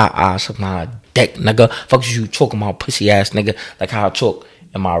like, suck my dick, nigga, fuck you talking about pussy ass nigga, like how I talk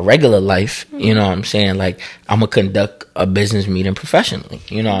in my regular life. You know what I'm saying? Like, I'm gonna conduct a business meeting professionally.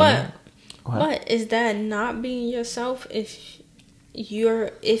 You know what I mean? But is that not being yourself if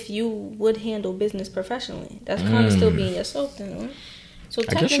you would handle business professionally? That's kind of still being yourself then, right? So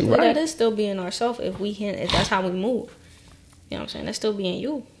technically that is still being ourselves if that's how we move. You know what I'm saying? That's still being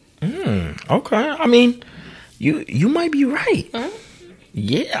you. Okay. I mean, you might be right. Huh?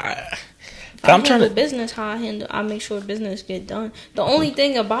 Yeah. I'm trying to business how I make sure business get done. The only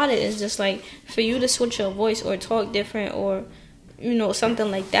thing about it is just like for you to switch your voice or talk different or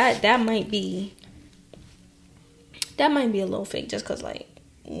something like that. That might be a little fake. Just cause like,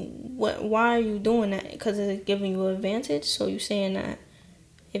 why are you doing that? Because it's giving you an advantage. So you saying that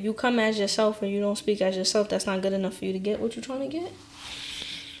if you come as yourself and you don't speak as yourself, that's not good enough for you to get what you're trying to get.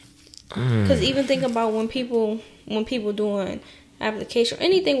 Because even think about when people doing application or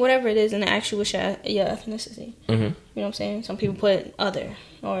anything, whatever it is, and they ask you what's your ethnicity. You know what I'm saying? Some people put other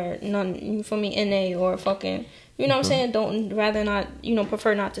or none. For me, NA or fucking. You know what I'm saying? Don't rather not.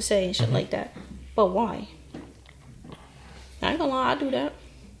 Prefer not to say and shit like that. But why? I ain't gonna lie, I do that.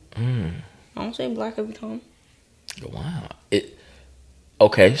 I don't say black every time. Wow.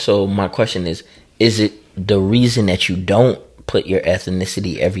 Okay, so my question is it the reason that you don't put your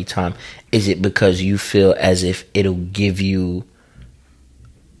ethnicity every time? Is it because you feel as if it'll give you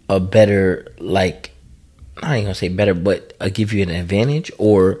a better, like, I ain't gonna say better, but give you an advantage?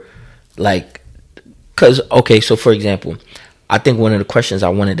 Or, like, because, okay, so for example, I think one of the questions I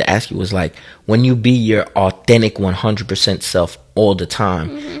wanted to ask you was like, when you be your authentic 100% self all the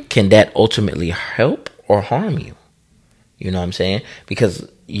time, can that ultimately help or harm you? You know what I'm saying? Because,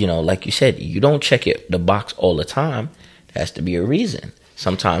 like you said, you don't check the box all the time. There has to be a reason.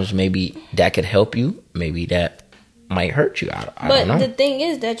 Sometimes maybe that could help you. Maybe that might hurt you. I don't know. But the thing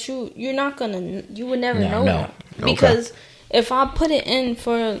is that you would never know that. Because if I put it in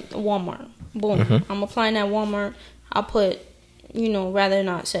for Walmart, boom, I'm applying at Walmart, I put, rather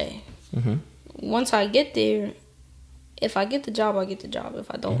not say. Once I get there, if I get the job, I get the job. If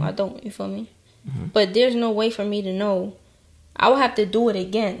I don't, I don't. You feel me? But there's no way for me to know. I would have to do it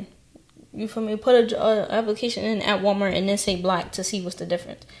again. You feel me? Put a application in at Walmart and then say black to see what's the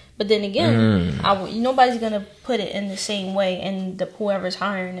difference. But then again, nobody's gonna put it in the same way, and whoever's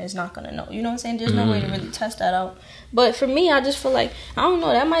hiring is not gonna know. You know what I'm saying? There's no way to really test that out. But for me, I just feel like I don't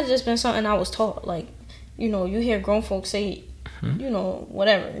know. That might have just been something I was taught. Like, you hear grown folks say,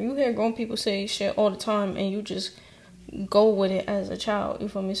 whatever. You hear grown people say shit all the time, and you just go with it as a child. You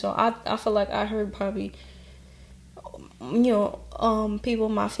feel me? So I feel like I heard probably. People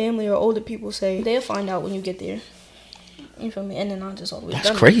in my family or older people say they'll find out when you get there. You feel me? And then I just always.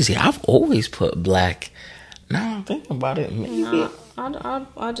 That's crazy. I've always put black. Now I'm thinking about it. Maybe.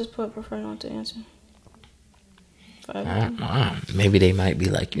 I just prefer not to answer. Maybe they might be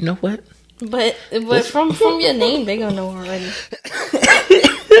like, you know what? But from your name, they gonna know already.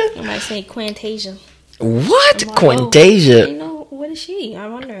 They might say Quantasia. What? Like, Quantasia? What is she? I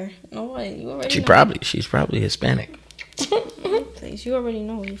wonder. No way. You already. She's probably Hispanic. Please, you already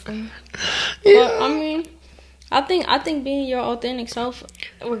know. You feel me? Yeah. But I mean, I think being your authentic self,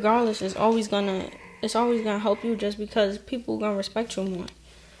 regardless, is always gonna help you. Just because people gonna respect you more.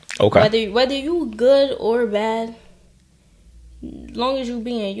 Okay. Whether you good or bad, long as you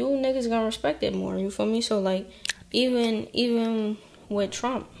being you, niggas gonna respect it more. You feel me? So like, even with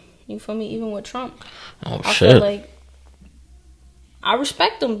Trump, you feel me? Even with Trump, I feel like I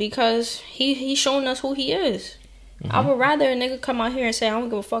respect him because he's showing us who he is. I would rather a nigga come out here and say, I don't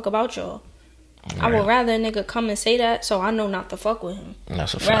give a fuck about y'all. Right. I would rather a nigga come and say that so I know not to fuck with him.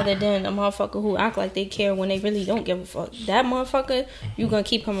 That's a fact. Rather than a motherfucker who act like they care when they really don't give a fuck. That motherfucker, you gonna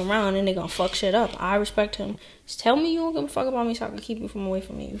keep him around and they gonna fuck shit up. I respect him. Just tell me you don't give a fuck about me so I can keep you from away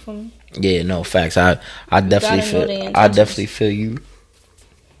from me. You feel me? Yeah, no, facts. I definitely feel you.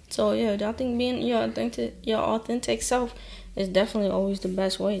 So yeah, I think being your authentic self it's definitely always the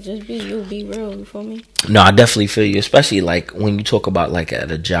best way. Just be you, be real. You feel me? No, I definitely feel you, especially like when you talk about like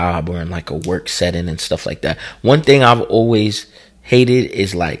at a job or in like a work setting and stuff like that. One thing I've always hated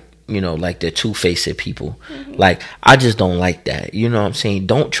is like, you know, like the two-faced people. Like, I just don't like that. You know what I'm saying?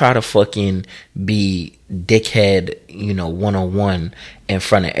 Don't try to fucking be dickhead, you know, one-on-one in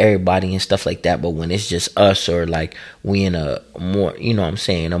front of everybody and stuff like that. But when it's just us, or like we in a more, you know what I'm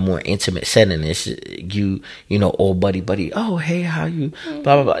saying, a more intimate setting, it's you know, all buddy. Oh, hey, how you?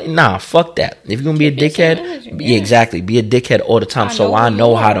 Blah, blah, blah. Nah, fuck that. If you're going to be a dickhead, yeah, exactly. Be a dickhead all the time. So I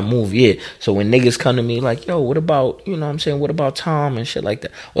know how to move. Yeah. So when niggas come to me like, yo, what about, you know what I'm saying, what about Tom and shit like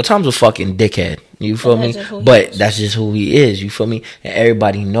that? Well, Tom's a fucking dickhead. You feel me? But that's just who he is. You feel me? And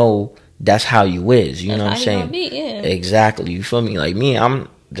everybody know that's how you is. You know what I'm saying? Exactly. You feel me? Like me, I'm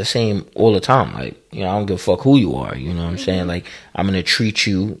the same all the time. Like, you know, I don't give a fuck who you are. You know what I'm saying? Like, I'm gonna treat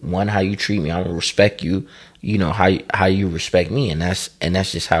you how you treat me. I'm gonna respect you. You know how you respect me, and that's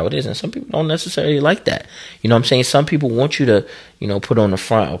just how it is. And some people don't necessarily like that. You know what I'm saying? Some people want you to, you know, put on the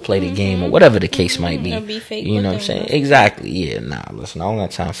front or play the game or whatever the case might be. You know what I'm saying? Exactly. Yeah. Nah. Listen, I don't got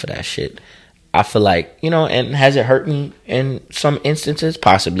time for that shit. I feel like, you know, and has it hurt me in some instances?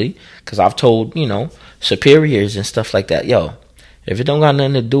 Possibly, because I've told, you know, superiors and stuff like that, yo, if it don't got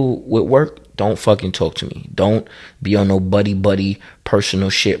nothing to do with work, don't fucking talk to me. Don't be on no buddy personal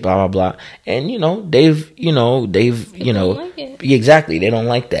shit, blah, blah, blah. And, you know, they've, exactly, they don't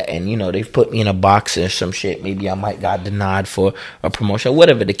like that. And, you know, they've put me in a box or some shit. Maybe I might got denied for a promotion,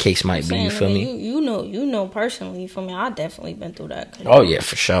 whatever the case might be, you feel me? You know personally, for me, I definitely been through that. Oh, yeah,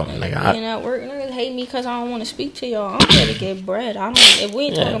 for sure. Like, being at work, niggas hate me because I don't want to speak to y'all. I'm here to get bread. If we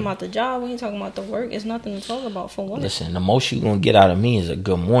ain't talking about the job, we ain't talking about the work, it's nothing to talk about for what? Listen, the most you gonna get out of me is a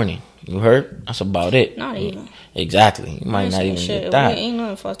good morning. You heard? That's about it. Not even. Exactly. You might not even get that. Ain't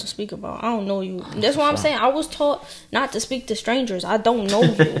nothing for us to speak about. I don't know you. That's what I'm saying. I was taught not to speak to strangers. I don't know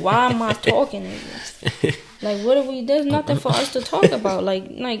you. Why am I talking to you? Like, what are we? There's nothing for us to talk about.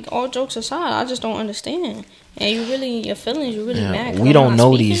 Like all jokes aside, I just don't understand. And you really, your feelings, you really mad. We don't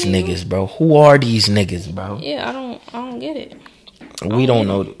know these niggas, bro. Who are these niggas, bro? Yeah, I don't get it. We don't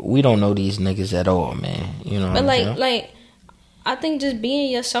know these niggas at all, man. You know. But like. I think just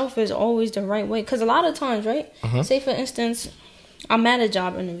being yourself is always the right way. Because a lot of times, right? Say, for instance, I'm at a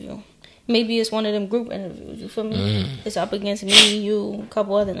job interview. Maybe it's one of them group interviews. You feel me? It's up against me, you, a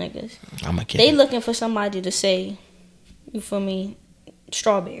couple other niggas. They looking for somebody to say, you feel me,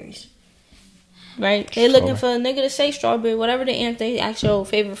 strawberries. Right? They looking for a nigga to say strawberry. Whatever they answer, they ask your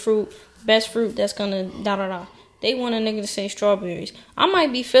favorite fruit, best fruit that's gonna da-da-da. They want a nigga to say strawberries. I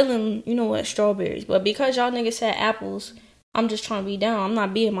might be feeling, you know what, strawberries. But because y'all niggas said apples, I'm just trying to be down. I'm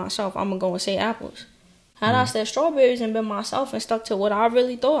not being myself. I'm going to go and say apples. Had I said strawberries and been myself and stuck to what I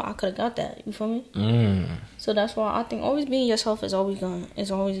really thought, I could have got that. You feel me? So that's why I think always being yourself is always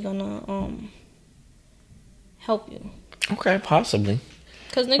gonna help you. Okay, possibly.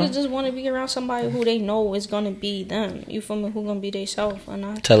 Because niggas just want to be around somebody who they know is going to be them. You feel me? Who going to be they self or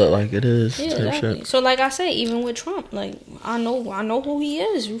not. Tell it like it is. Yeah, exactly. Shit. So like I say, even with Trump, like, I know who he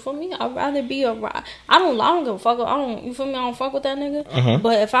is. You feel me? I'd rather be I don't give a fuck. You feel me? I don't fuck with that nigga.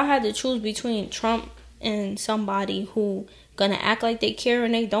 But if I had to choose between Trump and somebody who gonna act like they care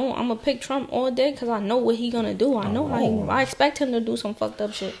and they don't, I'm gonna pick Trump all day because I know what he gonna do. I know I expect him to do some fucked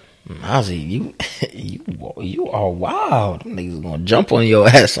up shit. Ozzy, you are wild. Them niggas gonna jump on your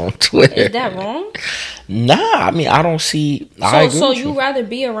ass on Twitter. Is that wrong? Nah, I mean, I don't see. So you rather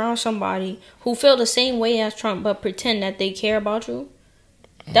be around somebody who feel the same way as Trump but pretend that they care about you?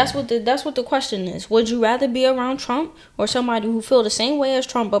 That's what the question is. Would you rather be around Trump or somebody who feel the same way as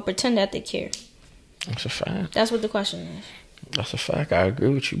Trump but pretend that they care? That's a fact. That's what the question is. That's a fact. I agree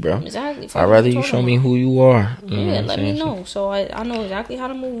with you, bro. Exactly. I'd rather you show me who you are. Let me know. So I know exactly how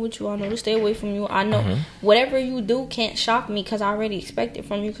to move with you. I know to stay away from you. I know whatever you do can't shock me because I already expect it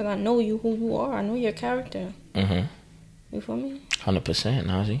from you because I know you who you are. I know your character. You feel me? 100%,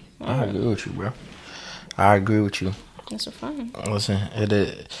 Nazi. I agree with you, bro. I agree with you. That's a fine. Listen,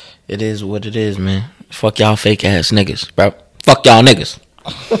 it is what it is, man. Fuck y'all fake ass niggas, bro. Fuck y'all niggas.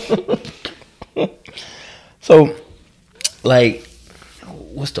 So, like,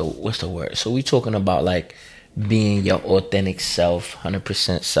 what's the word? So we talking about like being your authentic self,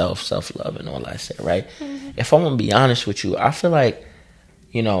 100% self-love and all that shit, right? If I'm gonna be honest with you, I feel like,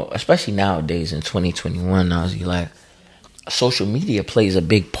 you know, especially nowadays in 2021, I was like, social media plays a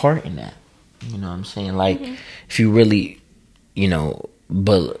big part in that. You know what I'm saying? Like, if you really, you know,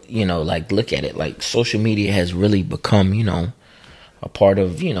 but you know, like, look at it, like, social media has really become, you know, a part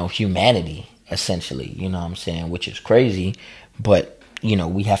of, you know, humanity. Essentially, you know what I'm saying, which is crazy, but, you know,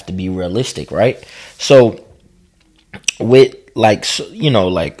 we have to be realistic, right? So with like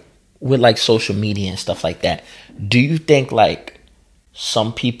like with like social media and stuff like that, do you think like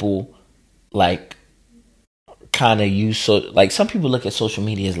some people like kind of use like some people look at social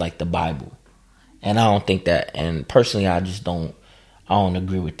media as like the Bible, and I don't think that, and personally I don't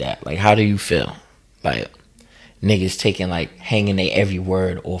agree with that. Like, how do you feel like niggas taking like hanging their every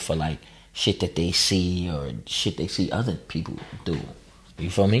word off of like shit that they see or shit they see other people do? You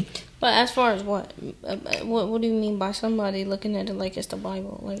feel me? But as far as what do you mean by somebody looking at it like it's the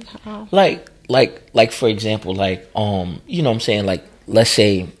Bible? Like how? Like for example, like you know what I'm saying, like let's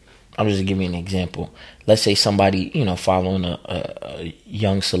say, I'm just giving you an example. Let's say somebody, you know, following a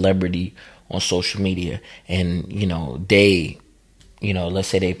young celebrity on social media, and you know they, you know, let's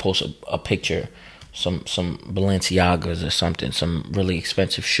say they post a picture, some Balenciagas or something, some really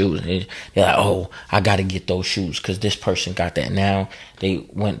expensive shoes, and they're like, oh, I gotta get those shoes because this person got that. Now they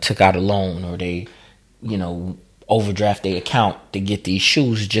took out a loan, or they, you know, overdraft their account to get these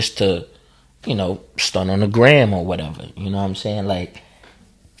shoes just to, you know, stun on the gram or whatever. You know what I'm saying? Like,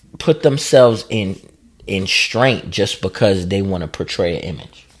 put themselves in strength just because they want to portray an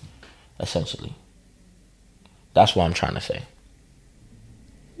image, essentially. That's what I'm trying to say.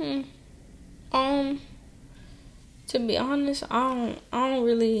 To be honest, I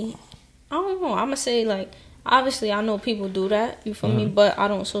don't know. I'ma say, like, obviously I know people do that, you feel me? But I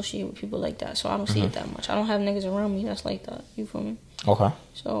don't associate with people like that, so I don't see it that much. I don't have niggas around me that's like that, you feel me? Okay.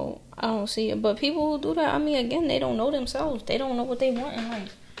 So I don't see it. But people who do that, I mean, again, they don't know themselves. They don't know what they want in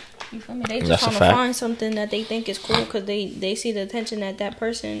life. You feel me? They just trying to find something that they think is cool because they see the attention that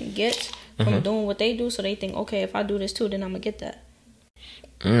person gets from doing what they do. So they think, okay, if I do this too, then I'm going to get that.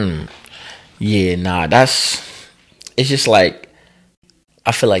 Yeah, nah, it's just like,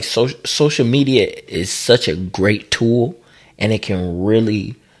 I feel like social media is such a great tool, and it can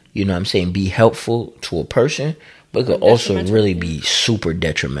really, you know what I'm saying, be helpful to a person, but it could also really be super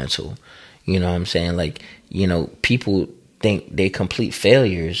detrimental. You know what I'm saying? Like, you know, people think they complete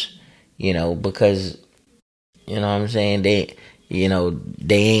failures, you know, because, you know what I'm saying, they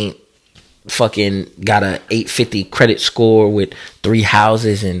ain't fucking got a 850 credit score with 3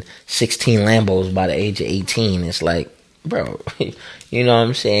 houses and 16 Lambos by the age of 18. It's like, bro, you know what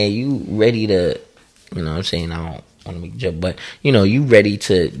I'm saying, you ready to, you know what I'm saying, I don't want to make a joke, but you know, you ready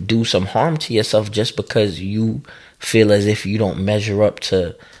to do some harm to yourself just because you feel as if you don't measure up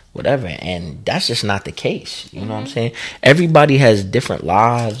to whatever, and that's just not the case. You know what I'm saying? Everybody has different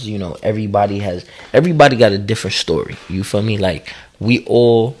lives, you know, everybody got a different story. You feel me? Like,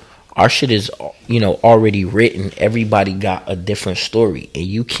 our shit is, you know, already written. Everybody got a different story, and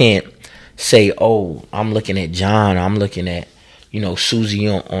you can't say, oh, I'm looking at John, I'm looking at, you know, Susie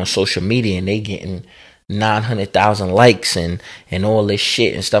on social media, and they getting 900,000 likes and all this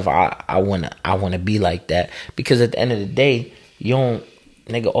shit and stuff. I wanna be like that, because at the end of the day,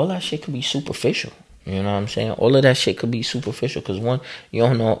 nigga, all that shit could be superficial. You know what I'm saying? All of that shit could be superficial, because one, you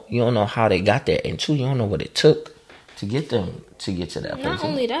don't know how they got there, and two, you don't know what it took to get to that place. Not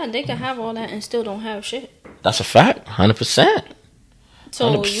only that, they can have all that and still don't have shit. That's a fact, 100%.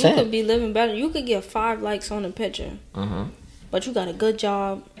 So 100%. You could be living better. You could get 5 likes on a picture, but you got a good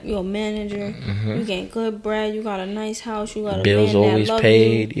job. You're a manager. You getting good bread. You got a nice house. You got a bills man always that love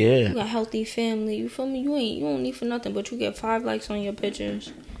paid. You. Yeah, you got a healthy family. You feel me? You don't need for nothing, but you get 5 likes on your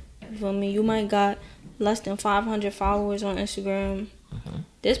pictures. You feel me? You might got less than 500 followers on Instagram.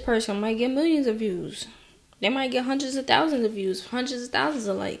 This person might get millions of views. They might get hundreds of thousands of views, hundreds of thousands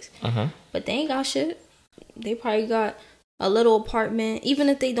of likes. But they ain't got shit. They probably got a little apartment. Even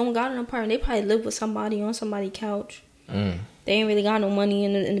if they don't got an apartment, they probably live with somebody on somebody's couch. They ain't really got no money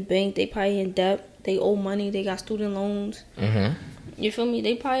in the bank. They probably in debt. They owe money. They got student loans. You feel me?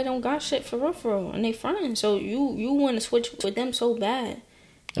 They probably don't got shit for real. And they fronting. So you want to switch with them so bad.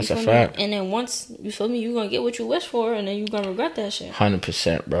 That's a fact. And then once, you feel me, you going to get what you wish for, and then you going to regret that shit.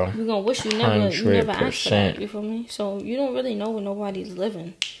 100%, bro. You going to wish you never asked for that, you feel me? So you don't really know what nobody's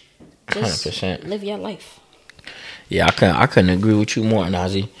living. Just 100%. live your life. Yeah, I couldn't agree with you more,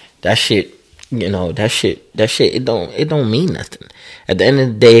 Nazi. That shit, you know, that shit, it don't mean nothing. At the end of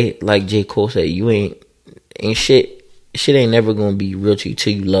the day, like J. Cole said, you ain't shit. Shit ain't never gonna be real to you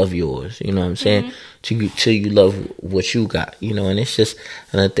till you love yours. You know what I'm saying? Till you love what you got. You know, and it's just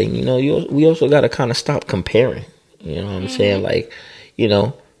another thing. You know, we also gotta kind of stop comparing. You know what I'm saying? Like, you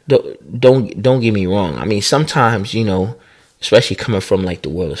know, don't get me wrong. I mean, sometimes, you know, especially coming from like the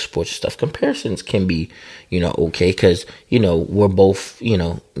world of sports and stuff, comparisons can be, you know, okay, because, you know, we're both, you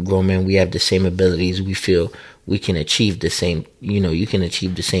know, grown men. We have the same abilities. We feel we can achieve the same. You know, you can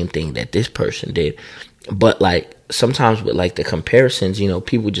achieve the same thing that this person did. But like sometimes with like the comparisons, you know,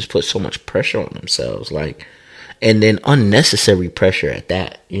 people just put so much pressure on themselves. Like, and then unnecessary pressure at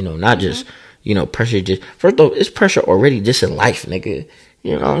that. You know, not just pressure. Just first of all, it's pressure already just in life, nigga.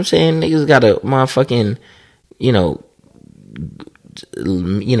 You know what I'm saying? Niggas gotta motherfucking,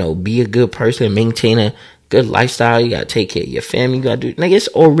 be a good person, maintain a good lifestyle. You gotta take care of your family. You gotta do, nigga. It's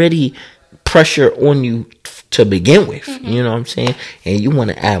already pressure on you to begin with. You know what I'm saying? And you want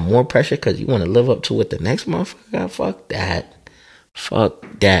to add more pressure because you want to live up to what the next motherfucker got.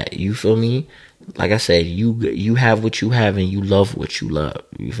 Fuck that. You feel me? Like I said, you have what you have and you love what you love.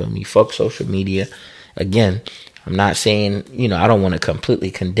 You feel me? Fuck social media. Again, I'm not saying, I don't want to completely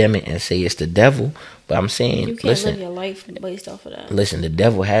condemn it and say it's the devil, but I'm saying, you can't live your life based off of that. Listen, the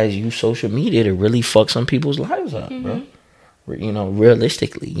devil has used social media to really fuck some people's lives up, bro.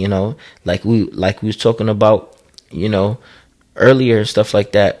 Realistically, like we was talking about, earlier and stuff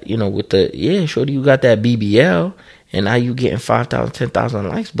like that, with shorty, you got that BBL and now you getting 5,000, 10,000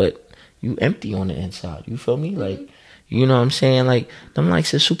 likes, but you empty on the inside. You feel me? Like, you know what I'm saying? Like, them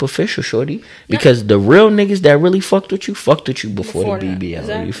likes is superficial, shorty. Because the real niggas that really fucked with you before the BBL.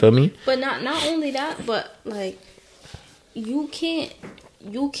 Exactly. You feel me? But not only that, but like, you can't.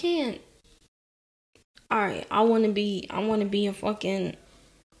 All right, I want to be I'm gonna say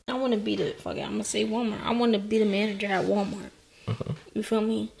Walmart. I want to be the manager at Walmart. You feel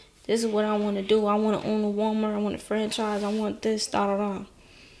me? This is what I want to do. I want to own a Walmart. I want a franchise. I want this, da.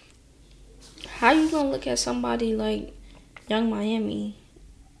 How you gonna look at somebody like Young Miami,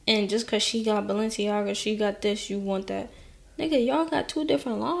 and just cause she got Balenciaga, she got this, you want that? Nigga, y'all got two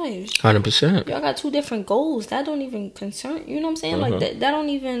different lives. 100%. Y'all got two different goals. That don't even concern. You know what I'm saying? Like that don't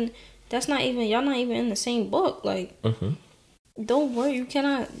even. That's not even. Y'all not even in the same book. Like, don't worry. You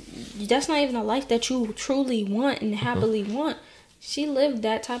cannot. That's not even a life that you truly want and happily want. She lived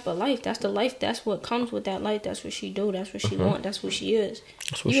that type of life. That's the life. That's what comes with that life. That's what she do. That's what she want. That's what she is.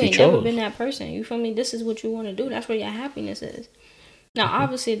 That's what you she ain't chose. never been that person. You feel me? This is what you want to do. That's where your happiness is. Now,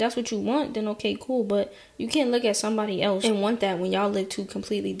 obviously, if that's what you want, then okay, cool. But you can't look at somebody else and want that when y'all live two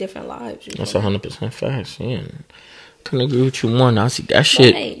completely different lives. That's 100% facts. Yeah, couldn't agree with you more. Now, see that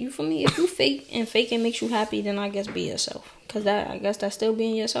shit. But, hey, you feel me? If you fake and faking makes you happy, then I guess be yourself. Cause I guess that's still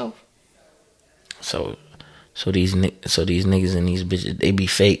being yourself. So these niggas and these bitches, they be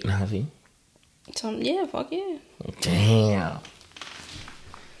fake, Navi. Yeah, fuck yeah. Damn.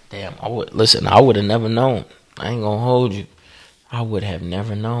 I would have never known. I ain't gonna hold you. I would have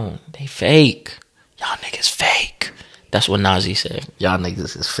never known. They fake. Y'all niggas fake. That's what Nazi said. Y'all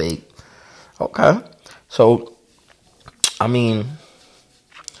niggas is fake. Okay. So, I mean,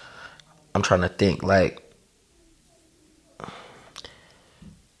 I'm trying to think, like,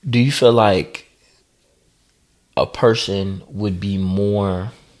 do you feel like a person would be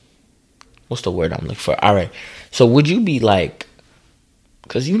more, what's the word I'm looking for? All right. So would you be like,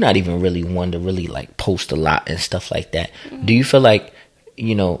 because you're not even really one to really like post a lot and stuff like that. Do you feel like,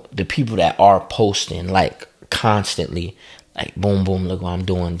 the people that are posting like constantly, like boom, boom, look what I'm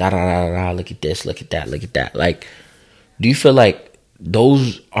doing, da, da, da, da, look at this, look at that, look at that. Like, do you feel like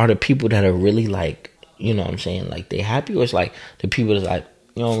those are the people that are really like, you know what I'm saying? Like they happy, or it's like the people that's like,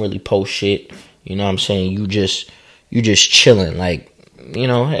 you don't really post shit. You know what I'm saying? You just chilling. Like,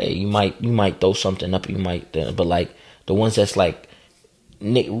 hey, you might throw something up. You might, but like the ones that's like, real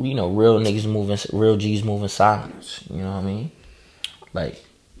niggas moving, real G's moving silence. You know what I mean? Like,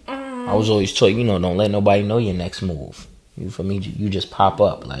 I was always told, don't let nobody know your next move. You feel me? You just pop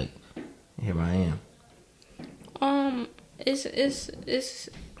up. Like, here I am. It's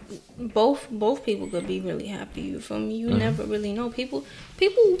both people could be really happy. You feel me? You never really know. People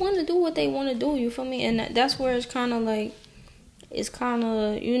want to do what they want to do. You feel me? And that's where it's kind of like, it's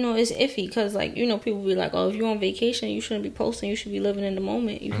it's iffy because like people be like, oh, if you're on vacation, you shouldn't be posting. You should be living in the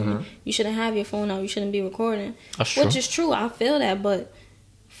moment. You feel me? You shouldn't have your phone out. You shouldn't be recording. That's true. Which is true. I feel that, but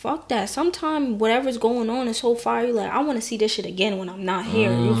fuck that. Sometimes whatever's going on is so fire. You like, I want to see this shit again when I'm not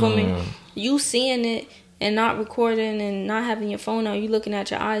here. You feel me? You seeing it and not recording and not having your phone out, you looking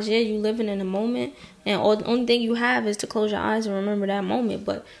at your eyes, yeah, you living in the moment, and the only thing you have is to close your eyes and remember that moment.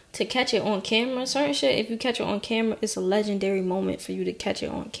 But to catch it on camera, certain shit, if you catch it on camera, it's a legendary moment for you to catch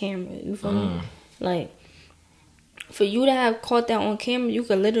it on camera. You feel me? Like, for you to have caught that on camera, you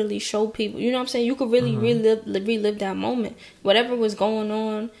could literally show people, you know what I'm saying? You could really relive that moment. Whatever was going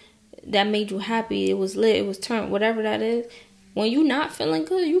on that made you happy, it was lit, it was turned, whatever that is. When you not feeling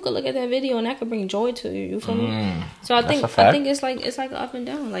good, you could look at that video and that could bring joy to you. You feel me? So I think it's like up and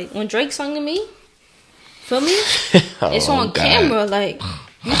down. Like when Drake sung to me, feel me? It's on camera. Like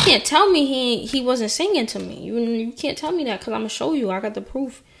you can't tell me he wasn't singing to me. You can't tell me that because I'm gonna show you. I got the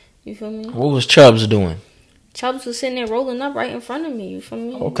proof. You feel me? What was Chubbs doing? Chubbs was sitting there rolling up right in front of me. You feel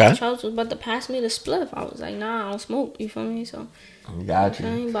me? Okay. Chubbs was about to pass me the spliff. I was like, nah, I don't smoke. You feel me? So. Got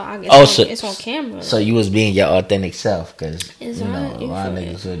you. But I guess it's on camera. So you was being your authentic self, because exactly. a lot of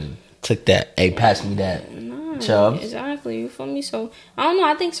niggas would have took that. Hey, pass me that. Chubbs. Exactly. You feel me? So I don't know.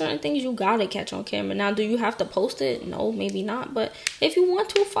 I think certain things you gotta catch on camera. Now, do you have to post it? No, maybe not. But if you want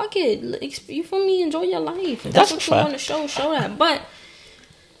to, fuck it. You feel me? Enjoy your life. If that's what you want to show that. But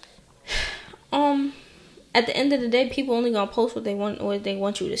at the end of the day, people only gonna post what they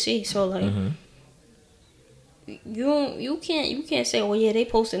want you to see. So like. You can't say, well, yeah, they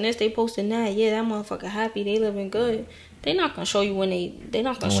posting this, they posting that, yeah, that motherfucker happy, they living good. They not gonna show you when they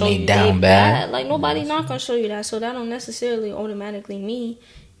not gonna show you down bad. Like nobody not gonna show you that, so that don't necessarily automatically mean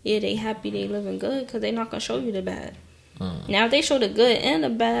yeah they happy, they living good, because they not gonna show you the bad. Now if they show the good and the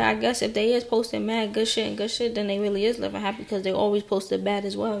bad, I guess if they is posting mad good shit, then they really is living happy, because they always post the bad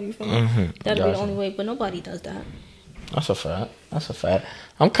as well. You feel me? That'll be the only way, but nobody does that. That's a fact.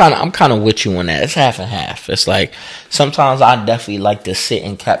 I'm kind of with you on that. It's half and half. It's like sometimes I definitely like to sit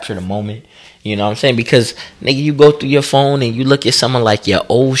and capture the moment. You know what I'm saying? Because nigga, you go through your phone and you look at someone like your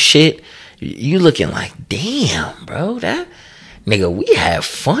old shit, you looking like, damn, bro, that nigga, we had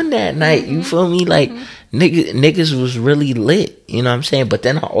fun that night. You feel me? Like niggas was really lit. You know what I'm saying? But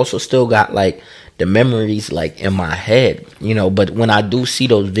then I also still got like the memories like in my head, but when I do see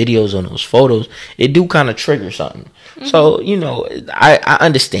those videos and those photos, it do kind of trigger something. So, I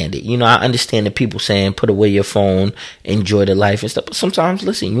understand it. I understand the people saying put away your phone, enjoy the life and stuff. But sometimes,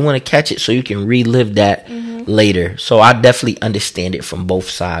 listen, you want to catch it so you can relive that later. So I definitely understand it from both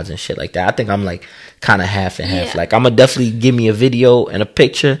sides and shit like that. I think I'm like kind of half and half. Like I'm gonna definitely give me a video and a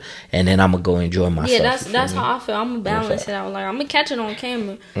picture, and then I'm gonna go enjoy myself. Yeah, that's how I feel. I'm gonna balance it out. Like I'm gonna catch it on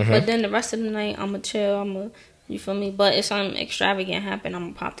camera, but then the rest of the night I'm gonna chill. You feel me? But if something extravagant happen, I'm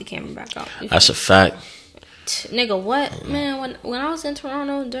gonna pop the camera back out. That's a fact. Nigga, what? Man, when I was in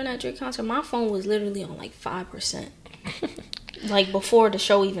Toronto during that Drake concert, my phone was literally on like 5%. Like before the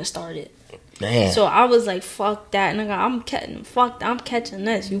show even started. Damn. So I was like, fuck that, nigga. I'm catching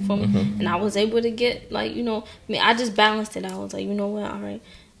this. You feel me? And I was able to get like, I just balanced it out. I was like, you know what? All right,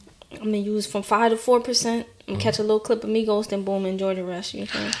 I'm gonna use from 5 to 4%. I'm gonna catch a little clip of Migos, then boom, enjoy the rest. You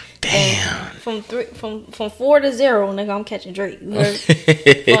feel me? Damn. And from 4 to 0, nigga, I'm catching Drake. You heard?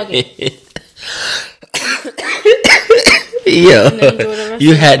 Fuck it. Yeah,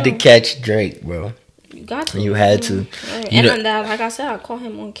 you had to catch Drake, bro. You got to. You had to. Right. And like I said, I caught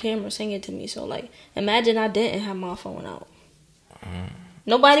him on camera singing to me. So like, imagine I didn't have my phone out.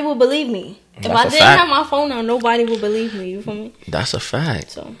 Nobody would believe me. If I didn't have my phone out, nobody would believe me. You feel me? That's a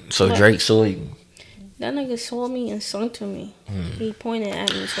fact. So Drake saw you. That nigga saw me and sung to me. He pointed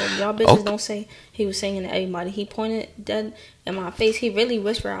at me. So y'all bitches don't say he was singing to everybody. He pointed dead in my face. He really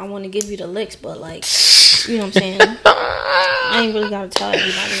whispered, "I want to give you the licks," but like, you know what I'm saying? I ain't really gotta tell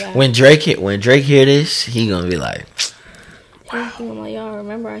everybody that. When Drake hear this, he gonna be like, I'm like, y'all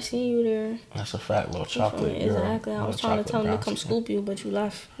remember I seen you there. That's a fact, little chocolate girl. Exactly. I was trying to tell him to come scoop you, but you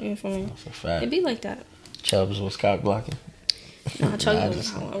left. You feel me? That's a fact. It be like that. Chubbs was cock blocking. Nah,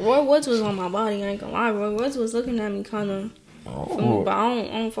 Roy Woods was on my body. I ain't gonna lie. Roy Woods was looking at me kind of. But I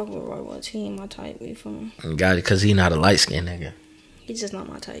don't fuck with Roy Woods. He ain't my type. You feel me? Got it, cause he not a light skinned nigga. He's just not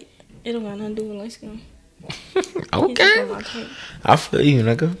my type. It don't got nothing to do with light skin. Okay. I feel you,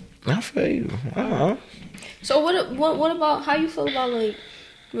 nigga. I feel you. So what about how you feel about like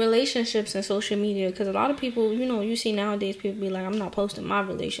relationships and social media? Because a lot of people, you see nowadays people be like, I'm not posting my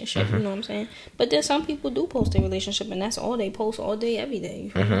relationship. You know what I'm saying? But then some people do post their relationship, and that's all they post all day, every day. You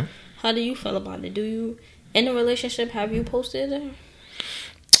feel me? How do you feel about it? Do you in a relationship? Have you posted it?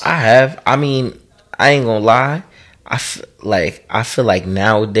 I have. I mean, I ain't gonna lie. I feel like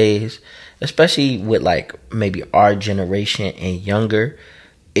nowadays, especially with like maybe our generation and younger,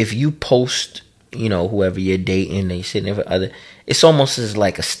 if you post, whoever you're dating, they sitting there for other, it's almost as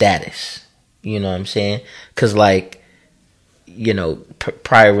like a status. You know what I'm saying? Because like,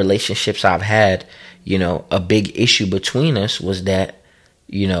 prior relationships I've had, a big issue between us was that,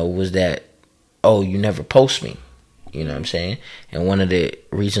 oh, you never post me. You know what I'm saying? And one of the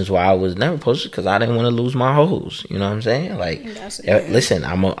reasons why I was never posted because I didn't want to lose my hoes. You know what I'm saying? Like, listen,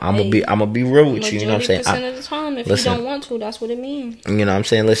 I'm gonna be real with you. You know what I'm saying? Of the time, if you don't want to, that's what it means. You know what I'm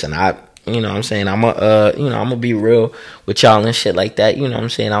saying? Listen, you know what I'm saying? I'm gonna be real with y'all and shit like that. You know what I'm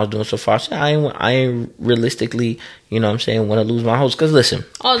saying? I was doing so far. So I ain't realistically, you know what I'm saying, want to lose my hoes. Cause listen.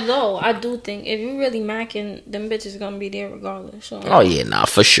 Although I do think if you really macking, them bitches gonna be there regardless. So, oh yeah, nah,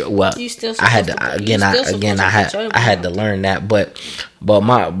 for sure. Well, I had to learn that. But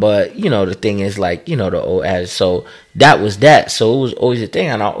the thing is like, the old adage. So that was that. So it was always a thing,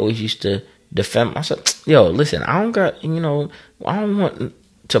 and I always used to, defend myself. Yo, listen, I don't got, I don't want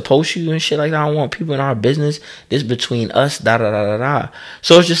to post you and shit like that. I don't want people in our business. This between us, da da da da da.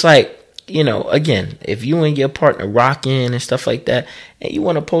 So it's just like, again, if you and your partner rocking and stuff like that, and you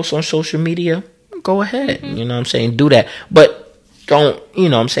want to post on social media, go ahead. Mm-hmm. You know what I'm saying? Do that. But don't,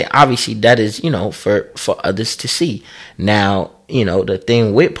 I'm saying? Obviously, that is, for others to see. Now, the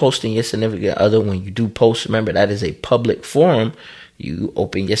thing with posting your significant other, when you do post, remember, that is a public forum. You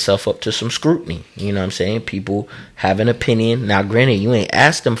open yourself up to some scrutiny. You know what I'm saying? People have an opinion. Now, granted, you ain't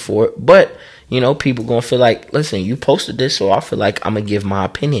asked them for it, but, people going to feel like, listen, you posted this, so I feel like I'm going to give my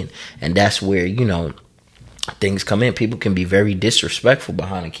opinion. And that's where, things come in. People can be very disrespectful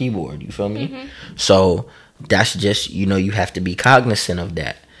behind a keyboard. You feel me? Mm-hmm. So that's just, you have to be cognizant of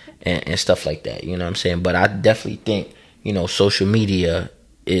that and stuff like that. You know what I'm saying? But I definitely think, social media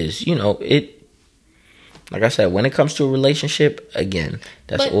is, it, like I said, when it comes to a relationship, again,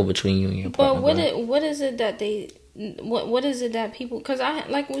 that's all between you and your partner. But what is it that what is it that people? Because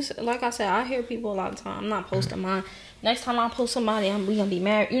like I said, I hear people a lot of time. I'm not posting mine. Next time I post somebody, we gonna be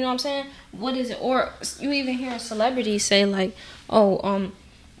married. You know what I'm saying? What is it? Or you even hear celebrities say like, oh, I'm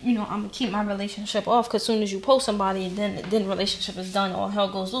gonna keep my relationship off because soon as you post somebody, then the relationship is done, all hell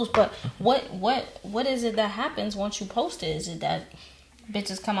goes loose. But what is it that happens once you post it? Is it that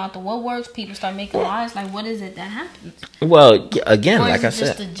bitches come out the woodworks, people start making lies? Like, what is it that happens? Well, again, or like I is it said,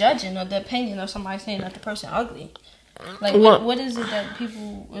 just the judging or the opinion of somebody saying that the person ugly? Like, what is it that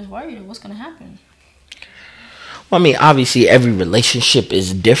people is worried of? What's gonna happen? Well, I mean, obviously, every relationship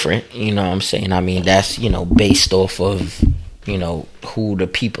is different. You know what I'm saying? I mean, that's, based off of, who the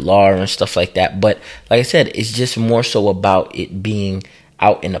people are and stuff like that. But like I said, it's just more so about it being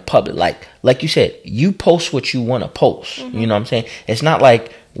out in the public. Like you said, you post what you want to post. Mm-hmm. You know what I'm saying? It's not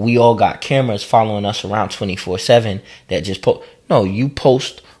like we all got cameras following us around 24/7 that just post. No, you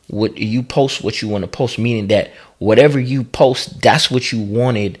post what you want to post, meaning that whatever you post, that's what you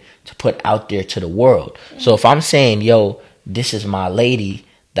wanted to put out there to the world. Mm-hmm. So if I'm saying, yo, this is my lady,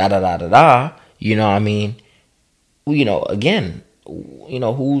 da da da da da, you know what I mean? Again,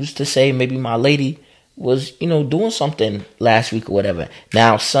 who's to say maybe my lady was, doing something last week or whatever.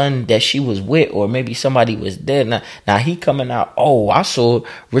 Now, son that she was with, or maybe somebody was there. Now he coming out, oh, I saw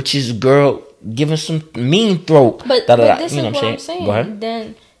Rich's girl giving some mean throat. But this is what I'm saying. Go ahead.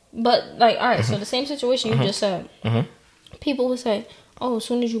 Then, but like, all right, so the same situation you just said. Mm-hmm. People would say, oh, as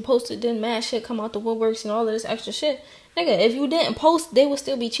soon as you posted, then mad shit come out the woodworks and all of this extra shit. Nigga, if you didn't post, they would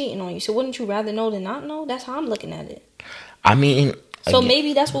still be cheating on you. So wouldn't you rather know than not know? That's how I'm looking at it. I mean, so again,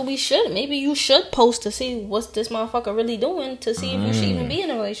 maybe that's what we should. Maybe you should post to see what's this motherfucker really doing, to see if you should even be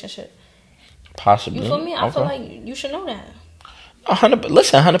in a relationship. Possibly. You feel me? I feel like you should know that.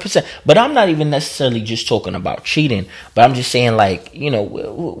 100%. But I'm not even necessarily just talking about cheating. But I'm just saying, like,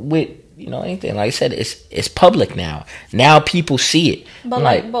 with anything. Like I said, it's public now. Now people see it.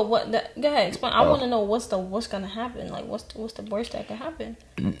 But but what? Go ahead, explain. I want to know what's gonna happen. Like, what's the worst that could happen?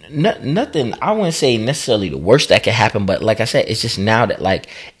 Nothing. I wouldn't say necessarily the worst that could happen, but like I said, it's just now that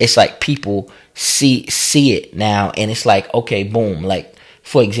it's like people see it now, and it's like, okay, boom. Like,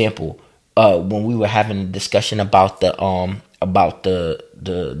 for example, when we were having a discussion about the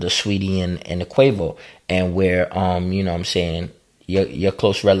Sweetie and the Quavo, and where you know what I'm saying, your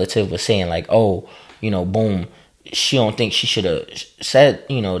close relative was saying like, oh, boom, she don't think she should have said,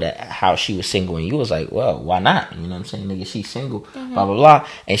 that how she was single, and you was like, well, why not? You know what I'm saying, nigga, she's single, mm-hmm. blah blah blah,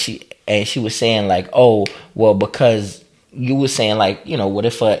 and she was saying like, oh, well, because you was saying like, what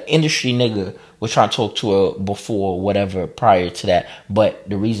if an industry nigga was trying to talk to her before or whatever prior to that, but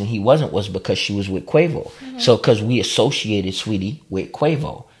the reason he wasn't was because she was with Quavo. Mm-hmm. So because we associated Sweetie with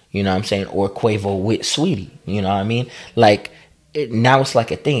Quavo, you know what I'm saying, or Quavo with Sweetie, you know what I mean? Like, now it's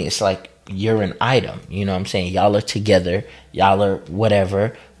like a thing. It's like you're an item, you know what I'm saying? Y'all are together, y'all are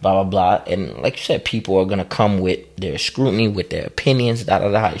whatever, blah, blah, blah. And like you said, people are going to come with their scrutiny, with their opinions, da,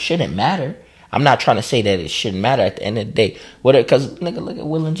 da, da. It shouldn't matter. I'm not trying to say that it shouldn't matter at the end of the day. Because, nigga, look at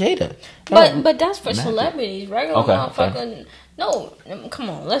Will and Jada. But that's for celebrities. Regular motherfucker. No, come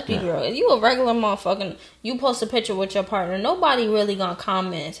on, let's be real. If you a regular motherfucker, you post a picture with your partner, nobody really going to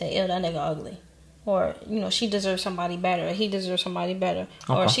comment and say, ew, that nigga ugly. Or, she deserves somebody better. Or he deserves somebody better.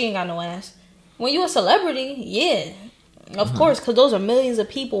 Or she ain't got no ass. When you a celebrity, yeah. Of course, because those are millions of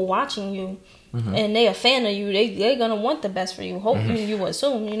people watching you. Mm-hmm. And they a fan of you. They going to want the best for you. Hopefully, you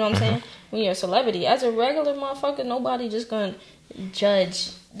assume. You know what I'm saying? When you're a celebrity. As a regular motherfucker, nobody just going to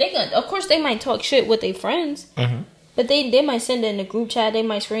judge. Of course, they might talk shit with their friends. Mm-hmm. But they might send it in the group chat. They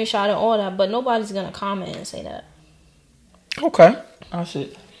might screenshot it, all that. But nobody's going to comment and say that. Okay. I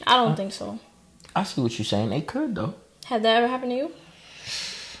see. I don't think so. I see what you're saying. They could, though. Had that ever happened to you?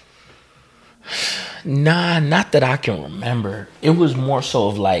 Nah, not that I can remember. It was more so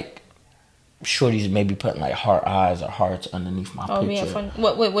of like shorties maybe putting like heart eyes or hearts underneath my picture. Being funny.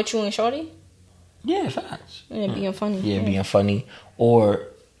 What you and shorty? Yeah, facts. Yeah, being funny. Yeah, being funny. Or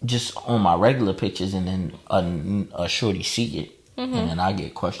just on my regular pictures and then a shorty see it. And then I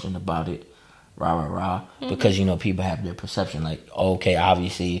get questioned about it. Rah. Because, you know, people have their perception. Like, okay,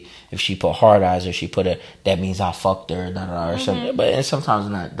 obviously, if she put hard eyes or she put that means I fucked her, or something. But and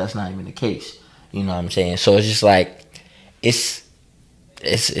sometimes that's not even the case. You know what I'm saying? So it's just like, it's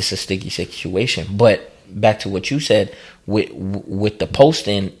a sticky situation. But back to what you said, with the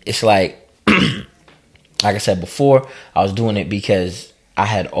posting, it's like I said before, I was doing it because I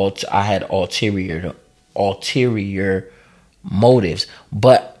had ulterior motives.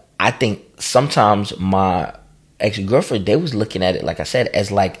 But I think sometimes my ex-girlfriend, they was looking at it, like I said, as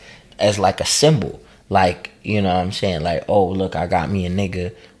like a symbol. Like, you know what I'm saying? Like, oh, look, I got me a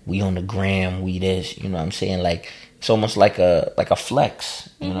nigga. We on the gram. We this. You know what I'm saying? Like, it's almost like a flex.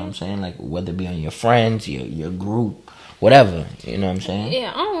 You know what I'm saying? Like, whether it be on your friends, your group, whatever. You know what I'm saying?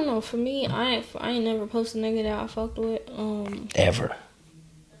 Yeah, I don't know. For me, I ain't never posted a nigga that I fucked with. Ever.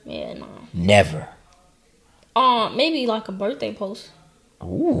 Yeah, no. Never. Maybe like a birthday post.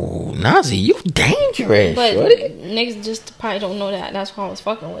 Ooh, Nazi, you dangerous. But shorty. niggas just probably don't know that. That's who I was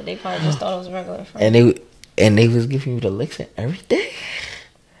fucking with. They probably just thought I was a regular friend. And they was giving you the licks and everything.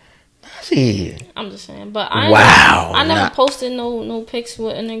 Nazi. I'm just saying, but I never posted no pics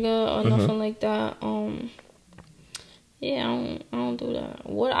with a nigga or nothing like that. Yeah, I don't do that.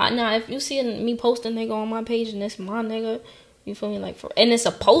 Now if you see me post a nigga on my page and it's my nigga, you feel me? Like and it's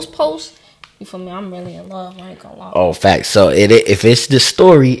a post. You feel me? I'm really in love. I ain't gonna lie. Oh, facts. So if it's the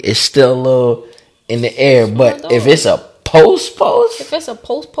story, it's still a little in the air. But if it's a post, if it's a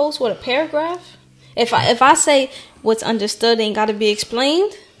post with a paragraph, if I say what's understood ain't got to be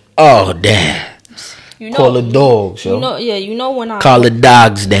explained. Oh damn! You know, call the dogs, yo. You know when I call the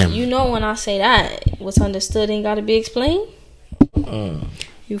dogs them. You know when I say that what's understood ain't got to be explained.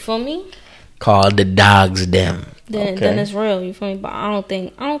 You feel me? Call the dogs them. Then it's real. You feel me? But I don't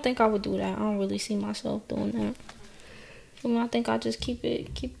think I would do that. I don't really see myself doing that. You know, I think I just keep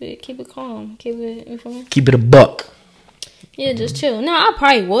it calm. Keep it. You feel me? Keep it a buck. Yeah, just chill. Now I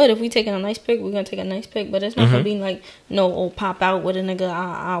probably would if we taking a nice pic. We're gonna take a nice pic, but it's not gonna be like pop out with a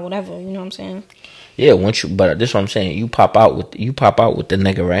nigga, whatever. You know what I'm saying? Yeah, but this is what I'm saying. You pop out with the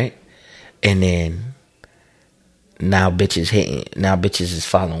nigga, right? And then now bitches is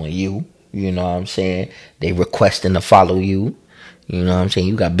following you. You know what I'm saying? They requesting to follow you. You know what I'm saying?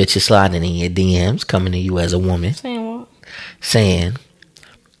 You got bitches sliding in your DMs, coming to you as a woman. Saying what? Saying,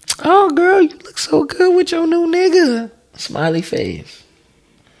 oh, girl, you look so good with your new nigga. Smiley face.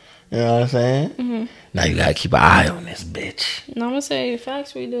 You know what I'm saying? Mm-hmm. Now you gotta keep an eye on this bitch. No, I'm gonna say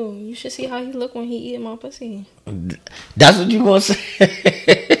facts we do. You should see how he look when he eat my pussy. That's what you gonna say?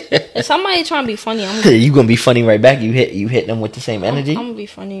 If somebody trying to be funny, you gonna be funny right back? You hit them with the same energy? I'm gonna be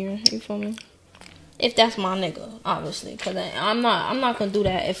funnier. You feel me? If that's my nigga, obviously, because I'm not gonna do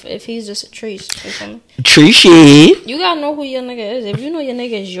that. If he's just a treat, you feel me? Treat. You gotta know who your nigga is. If you know your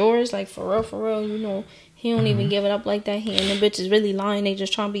nigga is yours, like for real, you know he don't even give it up like that. And the bitch is really lying. They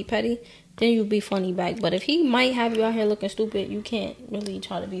just trying to be petty. Then you be funny back. But if he might have you out here looking stupid, you can't really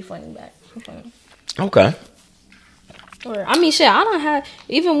try to be funny back. Okay. Or I mean, shit. I don't have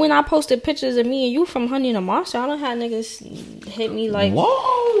even when I posted pictures of me and you from Honey and the Monster. I don't have niggas hit me like, whoa,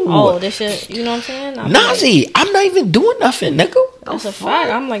 oh, this shit. You know what I'm saying? Nazi, like, I'm not even doing nothing, nigga. That's a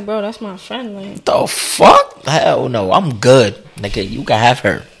fact. I'm like, bro, that's my friend. Like, the fuck? Hell no, I'm good, nigga. You can have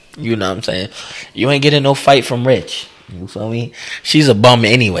her. You know what I'm saying? You ain't getting no fight from Rich. You feel me? She's a bum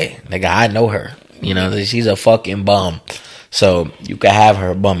anyway, nigga. I know her. You know, she's a fucking bum. So you can have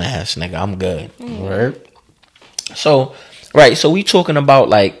her bum ass, nigga. I'm good. Right? So, right. So we talking about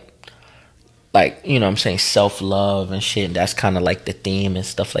like you know what I'm saying, self-love and shit. That's kind of like the theme and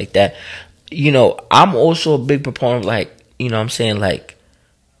stuff like that. You know, I'm also a big proponent of like, you know what I'm saying, like,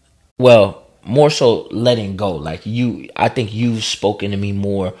 well, more so letting go. Like I think you've spoken to me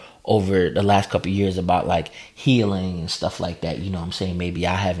more over the last couple of years about like healing and stuff like that. You know what I'm saying? Maybe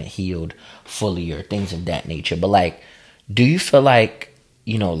I haven't healed fully or things of that nature. But like, do you feel like,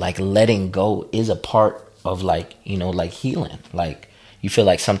 you know, like letting go is a part of like, you know, like healing? Like you feel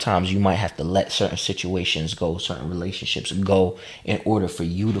like sometimes you might have to let certain situations go, certain relationships go in order for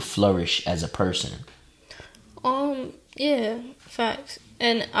you to flourish as a person? Yeah, facts.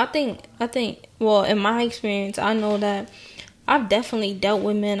 And I think, well, in my experience, I know that I've definitely dealt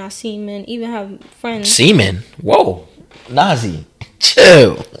with men. I've seen men, even have friends. Semen? Whoa. Nazi.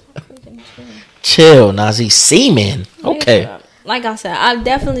 Chill. Chill, Nazi. Semen. Okay. like I said, I've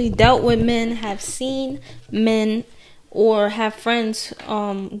definitely dealt with men, have seen men, or have friends,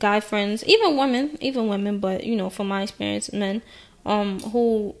 guy friends, even women, but you know, from my experience, men,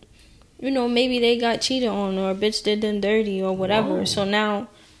 who, you know, maybe they got cheated on or a bitch did them dirty or whatever. Whoa. So now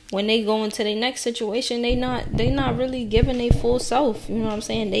when they go into their next situation, they not really giving their full self. You know what I'm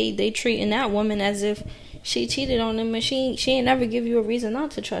saying? They treating that woman as if she cheated on them, and she ain't never give you a reason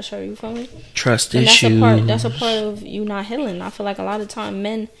not to trust her. You feel me? Trust And issues. that's a part of you not healing. I feel like a lot of time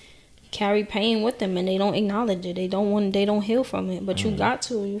men carry pain with them and they don't acknowledge it. They don't heal from it. But you got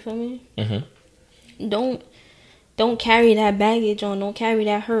to. You feel me? Mm-hmm. Don't carry that baggage on. Don't carry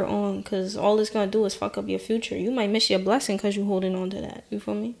that hurt on, because all it's gonna do is fuck up your future. You might miss your blessing because you holding on to that. You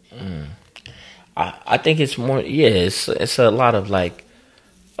feel me? I think it's more. Yeah, it's a lot of like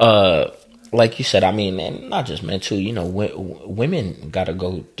you said. I mean, and not just men too. You know, women gotta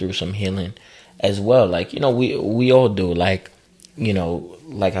go through some healing as well. Like, you know, we all do. Like, you know,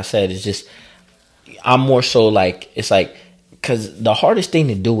 like I said, it's just I'm more so like, it's like, because the hardest thing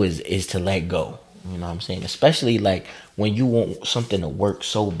to do is to let go. You know what I'm saying? Especially like when you want something to work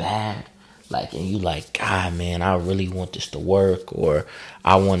so bad, like, and you like, God, man, I really want this to work, or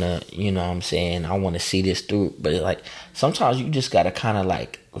I want to, you know what I'm saying, I want to see this through. But like sometimes you just got to kind of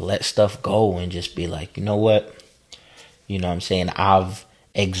like let stuff go and just be like, you know what? You know what I'm saying? I've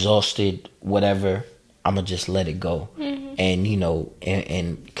exhausted whatever. I'm going to just let it go. Mm-hmm. And, you know,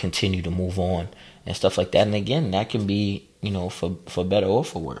 and continue to move on and stuff like that. And again, that can be, you know, for better or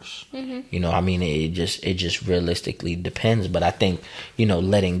for worse. Mm-hmm. You know, I mean, it just realistically depends. But I think, you know,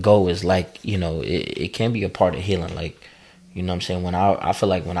 letting go is like, you know, it can be a part of healing. Like, you know what I'm saying? When I feel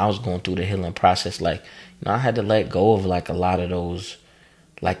like when I was going through the healing process, like, you know, I had to let go of like a lot of those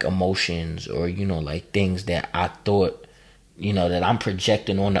like emotions, or, you know, like things that I thought, you know, that I'm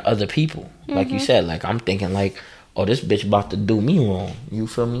projecting on the other people. Mm-hmm. Like you said, like I'm thinking like, oh, this bitch about to do me wrong. You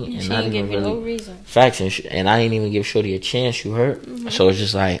feel me? And she ain't give you no reason. Facts, and I ain't even give Shorty a chance. You heard? Mm-hmm. So it's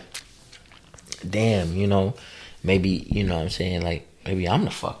just like, damn, you know, maybe, you know what I'm saying, like, maybe I'm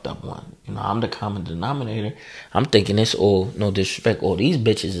the fucked up one. You know, I'm the common denominator. I'm thinking it's all, no disrespect, all these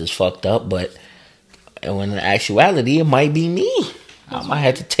bitches is fucked up, but when in actuality, it might be me. I might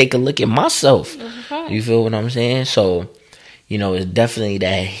have to take a look at myself. You feel what I'm saying? So, you know, it's definitely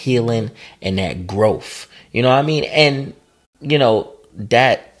that healing and that growth. You know what I mean? And, you know,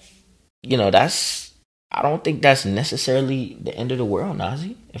 that, you know, that's, I don't think that's necessarily the end of the world,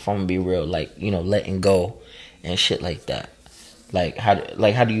 Nazi, if I'm gonna be real. Like, you know, letting go and shit like that. Like, how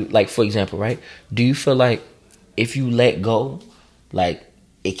do you, like, for example, right? Do you feel like if you let go, like,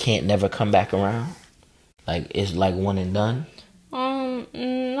 it can't never come back around? Like, it's like one and done?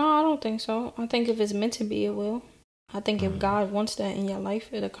 No, I don't think so. I think if it's meant to be, it will. I think if God wants that in your life,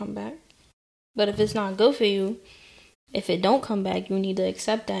 it'll come back. But if it's not good for you, if it don't come back, you need to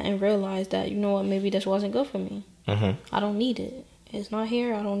accept that and realize that, you know what, maybe this wasn't good for me. Mm-hmm. I don't need it. It's not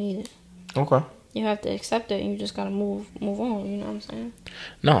here. I don't need it. Okay. You have to accept it, and you just gotta move on. You know what I'm saying?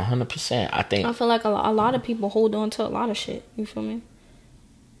 No, 100%. I feel like a lot of people hold on to a lot of shit. You feel me?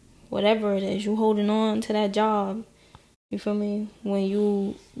 Whatever it is, you holding on to that job. You feel me? When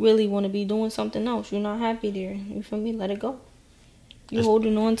you really want to be doing something else, you're not happy there. You feel me? Let it go. You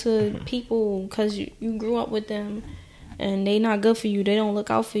holding on to people because you grew up with them, and they not good for you. They don't look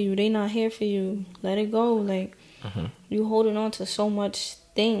out for you. They not here for you. Let it go. Like, you holding on to so much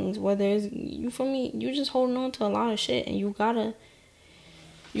things. Whether it's, you feel me? You just holding on to a lot of shit, and you gotta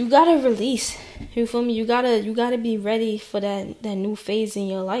release. You feel me? You gotta be ready for that new phase in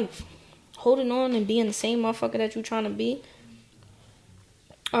your life. Holding on and being the same motherfucker that you trying to be.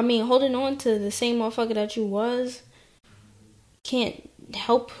 I mean, holding on to the same motherfucker that you was can't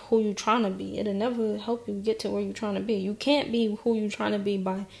help who you trying to be. It'll never help you get to where you trying to be. You can't be who you trying to be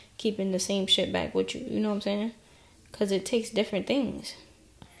by keeping the same shit back with you. You know what I'm saying? Because it takes different things.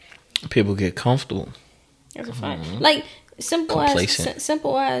 People get comfortable. That's a fact. Like, simple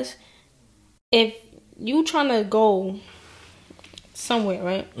as if you trying to go somewhere,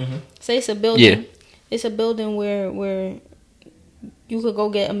 right? Mm-hmm. Say it's a building. Yeah. It's a building where you could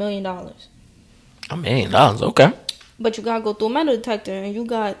go get $1 million. $1 million, okay. But you gotta go through a metal detector, and you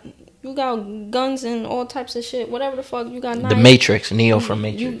got guns and all types of shit. Whatever the fuck you got. The Matrix, Neo from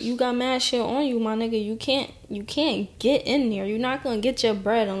Matrix. You got mad shit on you, my nigga. You can't get in there. You're not gonna get your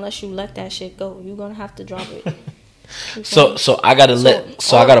bread unless you let that shit go. You're gonna have to drop it. So I gotta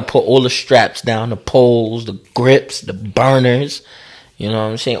I gotta put all the straps down, the poles, the grips, the burners. You know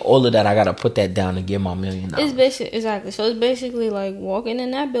what I'm saying? All of that, I gotta put that down to get my $1 million. It's basically like walking in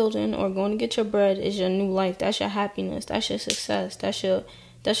that building or going to get your bread is your new life. That's your happiness. That's your success. That's your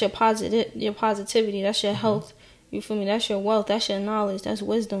positivity. That's your health. You feel me? That's your wealth. That's your knowledge. That's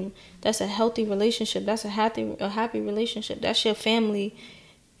wisdom. That's a healthy relationship. That's a happy relationship. That's your family,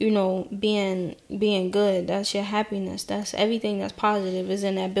 being good. That's your happiness. That's everything that's positive is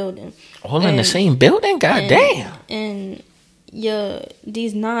in that building. All in the same building? God damn. And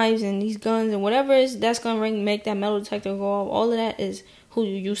these knives and these guns and whatever that's gonna make that metal detector go off. All of that is who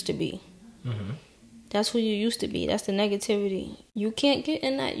you used to be. Mm-hmm. That's who you used to be. That's the negativity. You can't get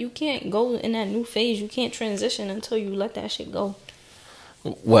in that. You can't go in that new phase. You can't transition until you let that shit go.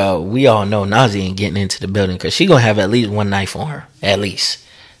 Well, we all know Nazi ain't getting into the building because she gonna have at least one knife on her, at least.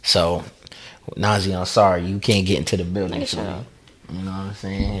 So, Nazi, I'm sorry, you can't get into the building. So, you know what I'm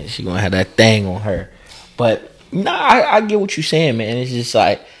saying? She gonna have that thing on her. But I get what you're saying, man. It's just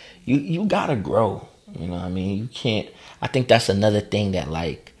like you gotta grow. You know what I mean? You can't. I think that's another thing that,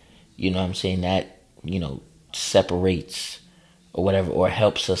 like, you know what I'm saying, that, separates or whatever, or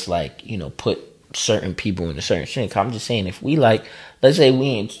helps us, like, put certain people in a certain strength. I'm just saying, if we, like, let's say we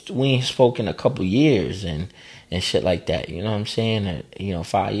ain't spoken a couple years and shit like that, you know what I'm saying,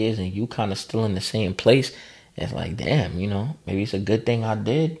 5 years, and you kind of still in the same place, it's like, damn, maybe it's a good thing I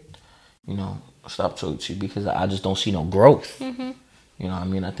did, stop talking to you, because I just don't see no growth. Mm-hmm. You know what I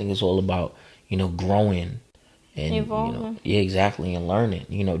mean? I think it's all about, growing and evolving. Yeah, exactly, and learning.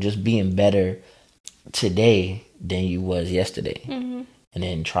 Just being better today than you was yesterday, mm-hmm. and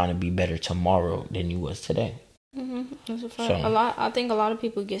then trying to be better tomorrow than you was today. Mm-hmm. That's a fact. So, I think a lot of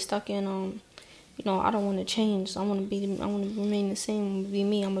people get stuck in I don't want to change. I want to remain the same. I'm gonna be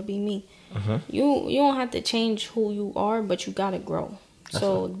me. I'm gonna be me. Mm-hmm. You don't have to change who you are, but you gotta grow.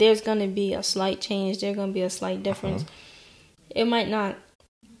 So there's gonna be a slight change. There's gonna be a slight difference. It might not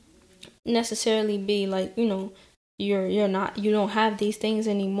necessarily be like you don't have these things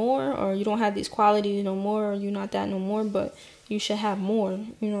anymore, or you don't have these qualities no more, or you're not that no more, but you should have more.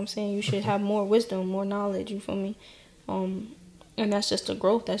 You know what I'm saying? You should have more wisdom, more knowledge. You feel me? And that's just the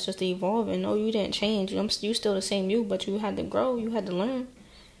growth. That's just the evolving. No, you didn't change. You still the same you, but you had to grow. You had to learn.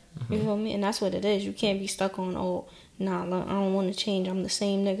 Mm-hmm. You feel me? And that's what it is. You can't be stuck on, I don't want to change. I'm the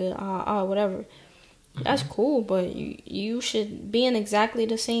same nigga. Whatever. Mm-hmm. That's cool, but you should being exactly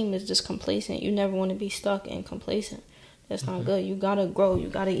the same is just complacent. You never want to be stuck and complacent. That's not good. You gotta grow. You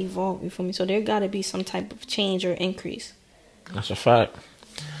gotta evolve. You feel me? So there gotta be some type of change or increase. That's a fact.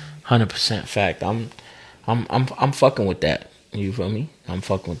 100% fact. I'm fucking with that. You feel me? I'm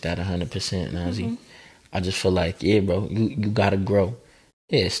fucking with that 100%, Nazi. Mm-hmm. I just feel like, yeah, bro, you gotta grow.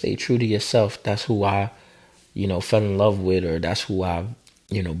 Yeah, stay true to yourself. That's who I, fell in love with, or that's who I,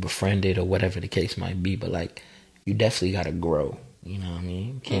 befriended, or whatever the case might be. But, like, you definitely gotta grow. You know what I mean?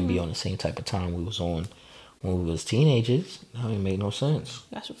 You can't be on the same type of time we was on when we was teenagers. That don't even make no sense.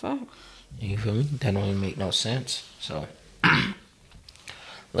 That's a fact. You feel me? That don't even make no sense. So,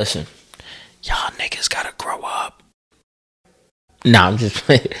 listen, y'all niggas gotta grow up. Nah, I'm just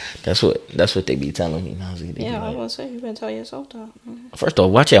playing. That's what they be telling me now. Yeah, I was gonna say, you better tell yourself that. Mm-hmm. First off,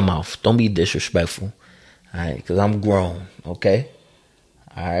 watch your mouth. Don't be disrespectful. Alright, because I'm grown, okay?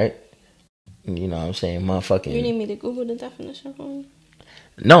 Alright? You know what I'm saying? Motherfucking. You need me to Google the definition for you?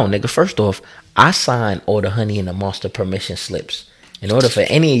 No, nigga, first off, I signed all the Honey and the Monster permission slips. In order for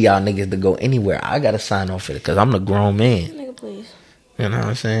any of y'all niggas to go anywhere, I gotta sign off for it, because I'm the grown man. Nigga, please. You know what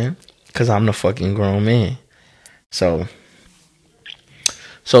I'm saying? Because I'm the fucking grown man. So,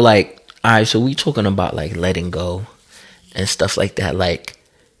 like, alright, so we talking about, like, letting go and stuff like that. Like,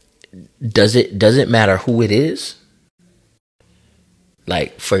 does it matter who it is?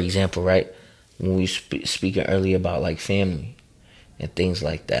 Like, for example, right, when we speaking earlier about, like, family and things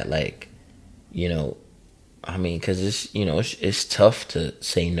like that, like, I mean, because it's tough to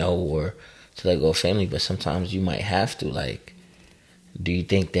say no or to let go of family, but sometimes you might have to. Like, do you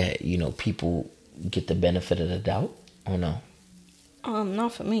think that, people get the benefit of the doubt or no?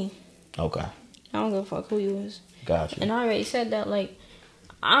 Not for me. Okay. I don't give a fuck who you is. Gotcha. And I already said that. Like,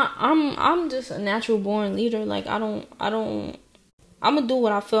 I'm just a natural born leader. Like, I'm gonna do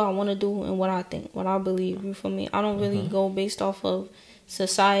what I feel I want to do and what I think, what I believe. You feel me? I don't really go based off of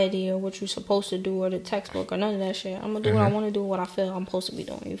society or what you're supposed to do or the textbook or none of that shit. I'm gonna do what I want to do, what I feel I'm supposed to be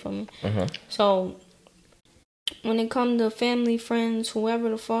doing. You feel me? So when it comes to family, friends, whoever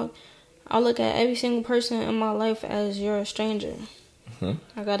the fuck, I look at every single person in my life as you're a stranger.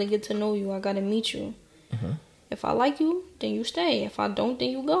 I gotta get to know you. I gotta meet you. If I like you, then you stay. If I don't, then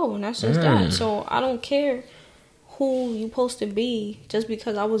you go. And that's just that. So I don't care who you supposed to be just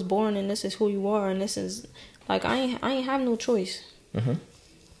because I was born and this is who you are and this is like I ain't have no choice.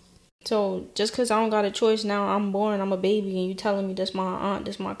 So just because I don't got a choice now, I'm born, I'm a baby, and you telling me this my aunt,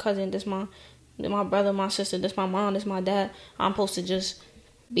 this my cousin, this my brother, my sister, this my mom, this my dad, I'm supposed to just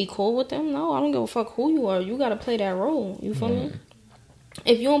be cool with them. No, I don't give a fuck who you are. You gotta play that role. You feel me?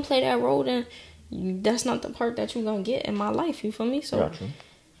 If you don't play that role, then that's not the part that you're gonna get in my life. You feel me? So,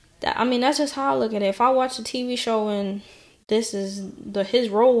 that's just how I look at it. If I watch a TV show and this is his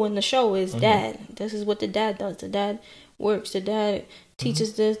role in the show is dad. This is what the dad does. The dad works. The dad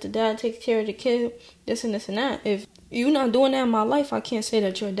teaches this. The dad takes care of the kid. This and this and that. If you're not doing that in my life, I can't say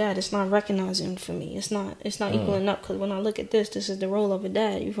that you're a dad. It's not recognizing for me. It's not equaling up. Because when I look at this is the role of a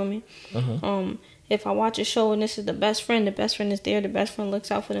dad. You feel me? If I watch a show and this is the best friend is there. The best friend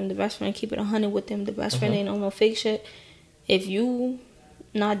looks out for them. The best friend keep it 100 with them. The best friend ain't on no fake shit. If you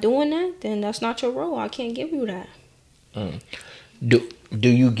not doing that, then that's not your role. I can't give you that. Do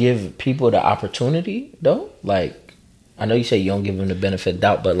you give people the opportunity though? Like, I know you say you don't give them the benefit of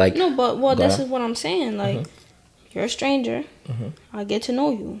doubt, but like this is what I'm saying. Like, you're a stranger. I get to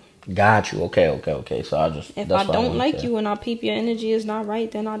know you. Got you. Okay. So if I don't like you and I peep your energy is not right,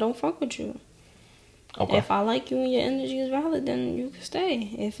 then I don't fuck with you. Okay. If I like you and your energy is valid, then you can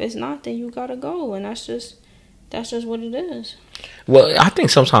stay. If it's not, then you gotta go, and that's just what it is. Well, I think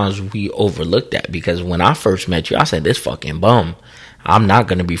sometimes we overlook that because when I first met you, I said, this fucking bum, I'm not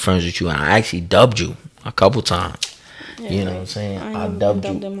going to be friends with you. And I actually dubbed you a couple times. Yeah, you know what I'm saying? I dubbed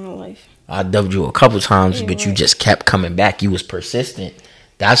you in my life. I dubbed you a couple times, but you just kept coming back. You was persistent.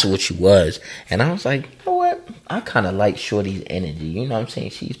 That's what you was. And I was like, you know what? I kind of like Shorty's energy. You know what I'm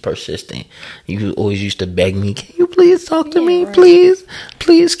saying? She's persistent. You always used to beg me, can you please talk to me? Right.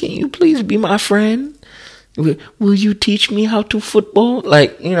 Please, can you please be my friend? Will you teach me how to football?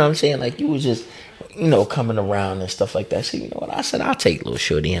 Like, you know what I'm saying? Like, you was just, coming around and stuff like that. So, you know what? I said, I'll take little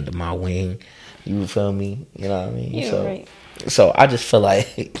Shorty under my wing. You feel me? You know what I mean? Yeah, right. So I just feel like,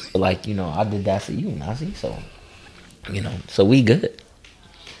 I did that for you, Nazi. So, so we good.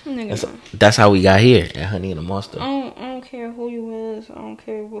 That's how we got here at Honey and the Monster. I don't care who you is. I don't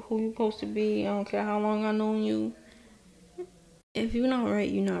care who you supposed to be. I don't care how long I known you. If you're not right,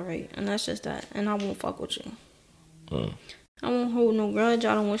 you're not right. And that's just that. And I won't fuck with you. I won't hold no grudge.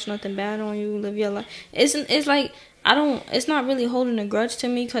 I don't wish nothing bad on you. Live your life. It's like, it's not really holding a grudge to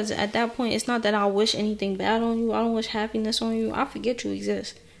me. Because at that point, it's not that I wish anything bad on you. I don't wish happiness on you. I forget you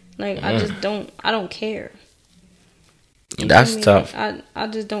exist. Like, I don't care. That's tough. I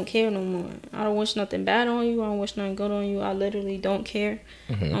just don't care no more. I don't wish nothing bad on you. I don't wish nothing good on you. I literally don't care.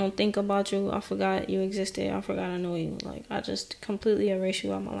 I don't think about you. I forgot you existed. I forgot I know you. Like, I just completely erase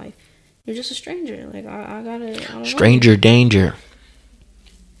you out of my life. You're just a stranger. Like, I don't stranger know. Danger.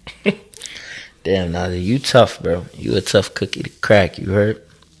 Damn, Nazi, you tough, bro. You a tough cookie to crack. You heard?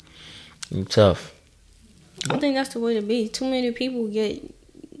 You tough. I think that's the way to be. Too many people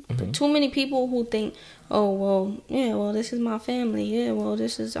who think, oh, well, this is my family. Yeah, well,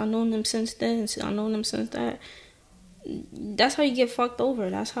 I known them since then. I known them since that. That's how you get fucked over.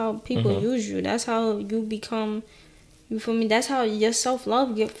 That's how people use you. That's how you become, you feel me? That's how your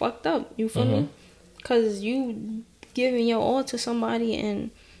self-love get fucked up. You feel me? Because you giving your all to somebody and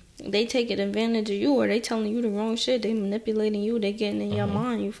they taking advantage of you or they telling you the wrong shit. They manipulating you. They getting in your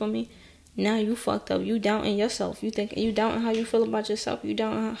mind. You feel me? Now you fucked up. You doubting yourself. You doubting how you feel about yourself. You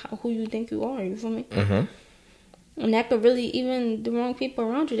doubting who you think you are. You feel me? And that could really, even the wrong people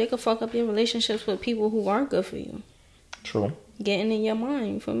around you, they could fuck up your relationships with people who are good for you. True. Getting in your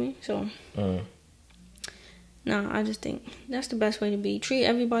mind. You feel me? So, I just think that's the best way to be. Treat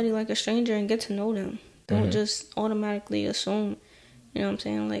everybody like a stranger and get to know them. Don't just automatically assume. You know what I'm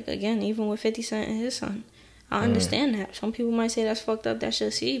saying? Like, again, even with 50 Cent and his son. I understand that. Some people might say that's fucked up, that's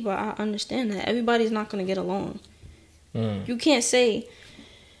just see, but I understand that. Everybody's not going to get along. You can't say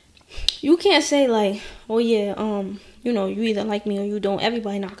like, oh yeah, you either like me or you don't.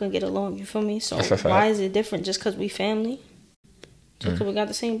 Everybody not going to get along, you feel me? So why is it different just because we family? Just because we got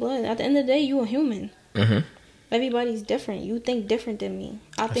the same blood? At the end of the day, you a human. Everybody's different. You think different than me.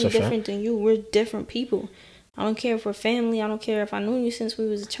 I think different than you. We're different people. I don't care if we're family. I don't care if I knew you since we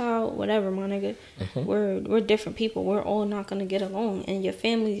was a child. Whatever, my nigga. We're different people. We're all not gonna get along, and your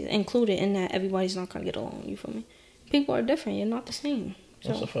family's included in that. Everybody's not gonna get along. You feel me? People are different. You're not the same.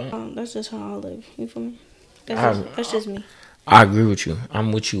 So that's just how I live. You feel me? That's just me. I agree with you.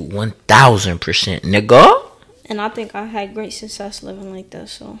 I'm with you 1000%, nigga. And I think I had great success living like that.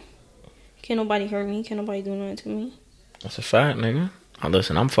 So can't nobody hurt me. Can't nobody do nothing to me. That's a fact, nigga.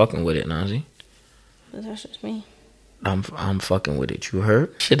 Listen, I'm fucking with it, Nazi. But that's just me. I'm fucking with it. You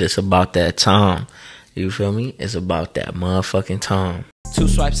heard? Shit, it's about that time. You feel me? It's about that motherfucking time. 2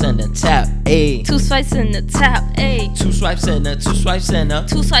 swipes and a tap, ayy. 2 swipes and a tap, ayy. 2 swipes and a 2 swipes and a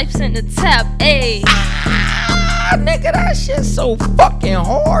 2 swipes and a tap, ayy. Nigga, that shit so fucking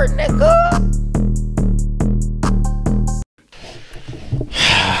hard, nigga.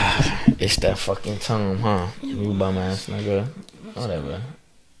 It's that fucking time, huh? You bum ass nigga. Whatever.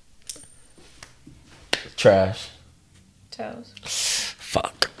 Trash. Toes.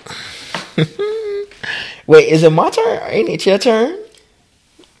 Fuck. Wait, is it my turn? Ain't it your turn?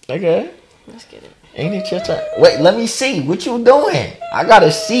 Okay. Let's get it. Ain't it your turn? Wait, let me see. What you doing? I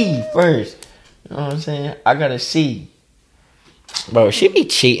gotta see first. You know what I'm saying? I gotta see. Bro, she be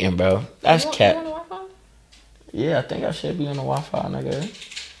cheating, bro. That's cap. You on the Wi-Fi? Yeah, I think I should be on the Wi-Fi, nigga.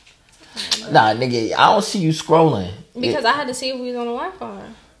 Nah, nigga, I don't see you scrolling. Because I had to see if we was on the Wi-Fi.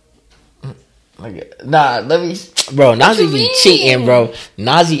 Nigga, nah, let me... Bro, Nazi you be mean? cheating, bro.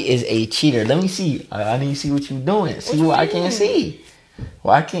 Nazi is a cheater. Let me see. I need to see what you doing. See what I can't see.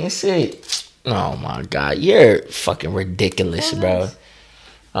 What I can't see. Oh, my God. You're fucking ridiculous, bro.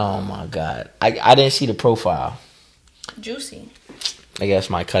 Oh, my God. I didn't see the profile. Juicy. I guess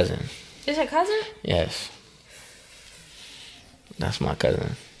my cousin. Is your cousin? Yes. That's my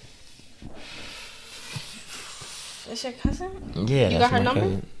cousin. Is your cousin? Yeah, You that's got her my number?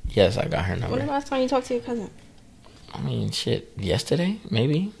 cousin. Yes, I got her When the number. last time you talked to your cousin? I mean, shit. Yesterday,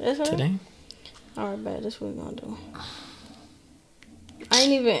 maybe. Yesterday? Today. Alright, bet. That's what we're gonna do. I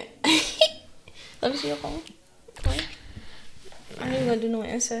ain't even... Let me see your phone. Call you. I ain't even gonna do no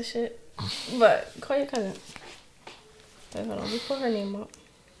incest shit. But, call your cousin. Wait, hold on. We put her name up.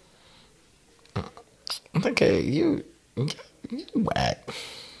 Okay, you whack.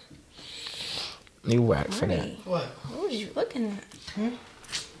 You whack for that. Right. What? What was you looking at?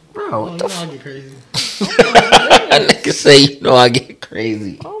 Bro, Oh, what you the know fuck? I get crazy. That nigga say, you know I get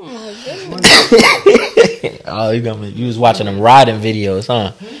crazy. Oh my goodness. Oh, you was watching them riding videos,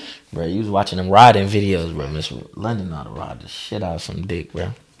 huh? Bro, you was watching them riding videos, bro. Miss London ought to ride the shit out of some dick,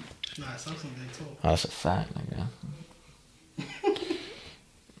 bro. Nah, something big too. Oh, that's a fact, nigga.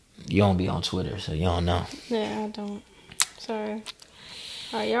 You don't be on Twitter, so you don't know. Yeah, I don't. Sorry.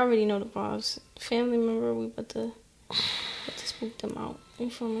 Alright, y'all already know the vibes. Family member, we about to spook them out. You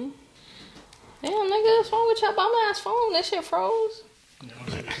feel me? Damn, nigga, what's wrong with your bum ass phone? That shit froze. Yeah, I'm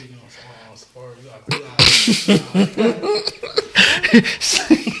sure you on Safari.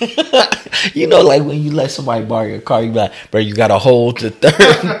 You know, like when you let somebody borrow your car, you be like, bro, you gotta hold the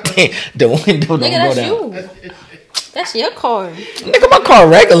third thing. The window don't Nigga, go that's down. you. That's your car. Nigga, my car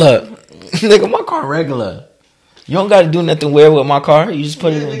regular. Nigga, my car regular. You don't gotta do nothing weird with my car. You just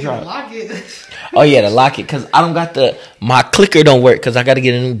put it in the drop. Lock it. Oh yeah, to lock it, cause I don't got my clicker don't work, cause I gotta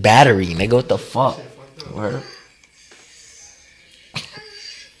get a new battery. Nigga, what the fuck? Word.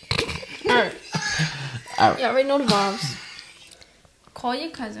 Alright. Alright. You already know the vibes. Call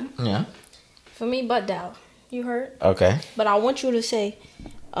your cousin. Yeah. For me, butt dial. You heard? Okay. But I want you to say,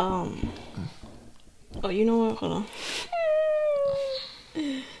 oh, you know what? Hold on.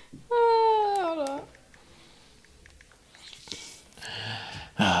 Hold on.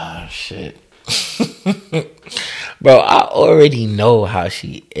 Ah, shit. Bro, I already know how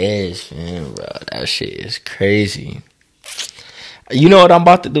she is, man, bro. That shit is crazy. You know what I'm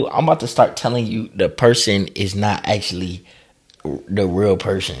about to do? I'm about to start telling you the person is not actually the real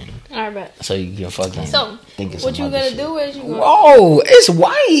person. Alright, bet. So you can fucking So, think of what you some other gonna shit. do is you gonna, Whoa, it's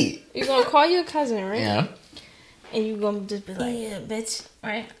white. you gonna call your cousin, right? Yeah. And you gonna just be like, yeah, bitch,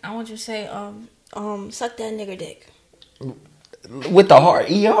 right? I want you to say, suck that nigger dick. With the hard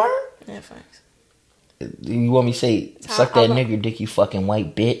ER? Yeah, thanks. You want me to say, So suck I'll that go- nigger dick, you fucking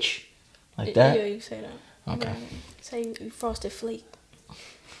white bitch? Like that? Yeah, you say that. Okay. Yeah. Say you frosted flake.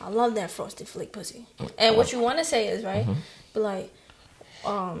 I love that frosted flake pussy. And what you want to say is, right? Be like,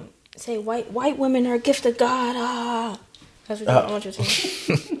 say white women are a gift of God. Ah. That's what I want you to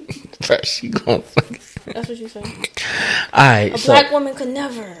say. Bro, she gon' fucking... That's what you say. Alright, A so... black woman could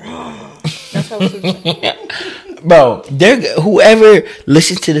never. That's how what you say. Bro, whoever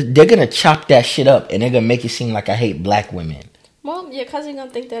listens to this, they're gonna chop that shit up and they're gonna make it seem like I hate black women. Well, your cousin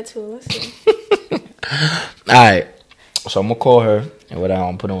gonna think that too. Let's see. Alright, so I'm gonna call her and what I'm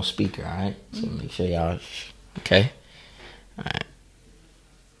gonna put on speaker, alright? So make sure y'all, okay? Alright.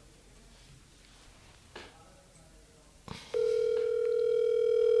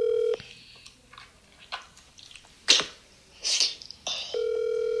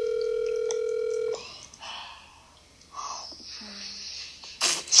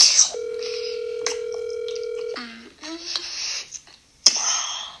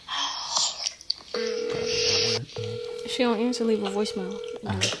 If she don't answer, leave a voicemail.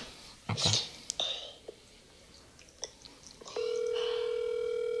 Okay.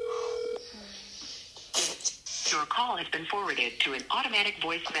 Your call has been forwarded to an automatic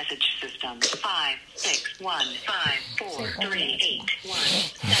voice message system.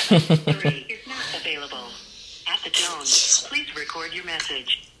 561543817 is not available. At the tone, please record your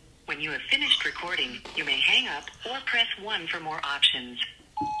message. When you have finished recording, you may hang up or press 1 for more options.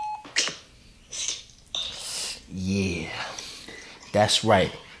 Yeah. That's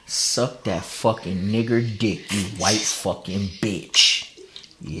right. Suck that fucking nigger dick, you white fucking bitch.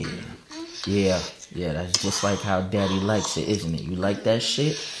 Yeah. Yeah, that's just like how daddy likes it, isn't it? You like that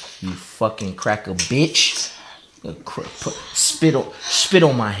shit? You fucking cracker bitch. Spit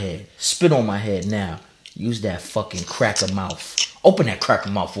on my head. Spit on my head now. Use that fucking cracker mouth. Open that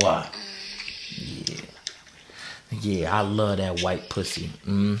cracker mouth wide. Yeah, I love that white pussy.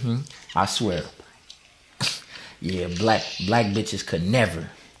 I swear. Yeah, black bitches could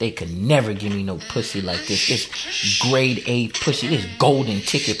never. They could never give me no pussy like this. This grade A pussy. This golden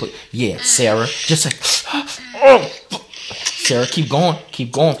ticket pussy. Yeah, Sarah. Just like, Sarah, keep going.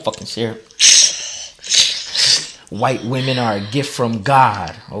 Keep going, fucking Sarah. White women are a gift from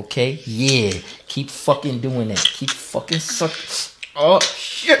God, okay? Yeah. Keep fucking doing that. Keep fucking sucking. Oh,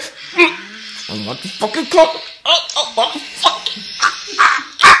 shit. I want the fucking clock.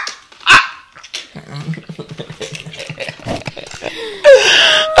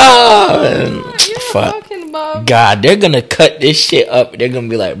 Fuck. God, they're gonna cut this shit up. They're gonna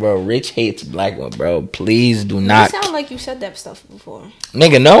be like, bro, Rich hates black one, bro. Please do not. You sound like you said that stuff before.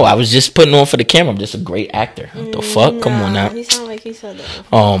 Nigga, no, I was just putting on for the camera. I'm just a great actor. What the fuck? Come on now. He sound like he said that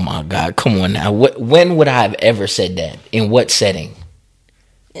before. Oh my God, come on now. When would I have ever said that? In what setting?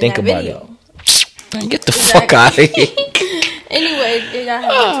 Think about it. Man, get the fuck out of here. Anyway, you gotta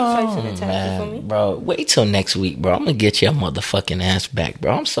have 2 types of attack. You feel me? Bro, wait till next week, bro. I'm gonna get your motherfucking ass back,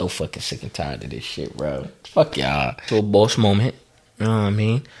 bro. I'm so fucking sick and tired of this shit, bro. Fuck y'all. To a boss moment. You know what I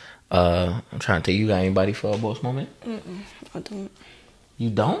mean? I'm trying to think. You got anybody for a boss moment? I don't. You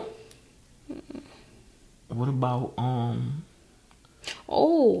don't? What about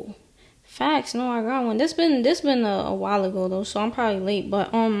Oh, facts. No, I got one. This been a while ago though, so I'm probably late.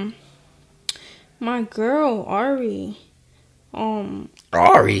 But my girl Ari.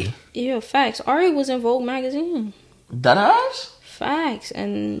 Ari? Yeah, facts. Ari was in Vogue magazine. That ass? Facts,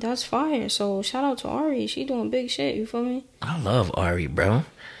 and that's fire. So shout out to Ari. She doing big shit. You feel me? I love Ari, bro.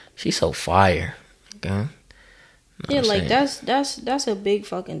 She's so fire. Okay. Yeah, like that's a big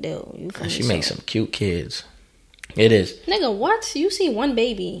fucking deal. You feel me? She makes some cute kids. It is. Nigga, what? You see one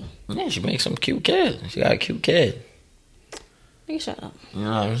baby? Yeah, she makes some cute kids. She got a cute kid. Nigga, shut up. You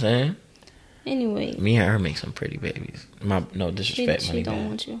know what I'm saying? Anyway, me and her make some pretty babies. No disrespect, she don't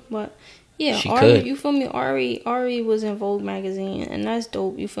want you, but yeah, she Ari, could. You feel me? Ari was in Vogue magazine, and that's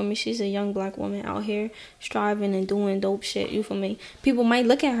dope. You feel me? She's a young black woman out here striving and doing dope shit. You feel me? People might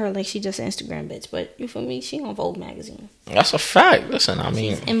look at her like she just an Instagram bitch, but you feel me? She on Vogue magazine. That's a fact. Listen, I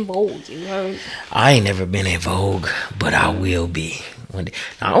mean, she's in Vogue. You heard? I ain't never been in Vogue, but I will be one day.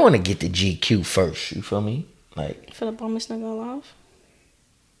 Now, I want to get the GQ first. You feel me? Like for the bummest nigga alive.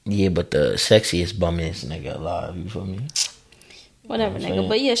 Yeah, but the sexiest bummest nigga alive. You feel me? Whatever, nigga.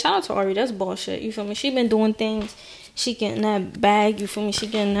 But yeah, shout out to Ari. That's bullshit. You feel me? She been doing things. She getting that bag. You feel me? She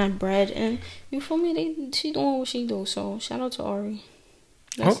getting that bread. And you feel me? She doing what she do. So shout out to Ari.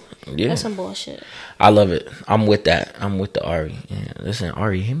 That's some bullshit. I love it. I'm with that. I'm with the Ari. Yeah. Listen,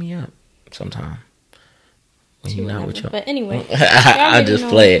 Ari, hit me up sometime. When you not with your... But anyway, I just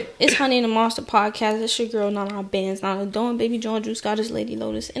play it. It's Honey and the Monster podcast. It's your girl, Nana Bands, Nana Dawn, Baby John Juice, Goddess, Lady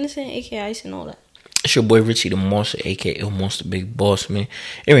Lotus, Innocent, aka Ice, and all that. It's your boy Richie the Monster, aka Il Monster Big Boss, man.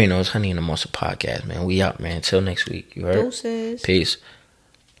 Everybody knows Honey and the Monster podcast, man. We out, man. Until next week. You heard? Doses. Peace.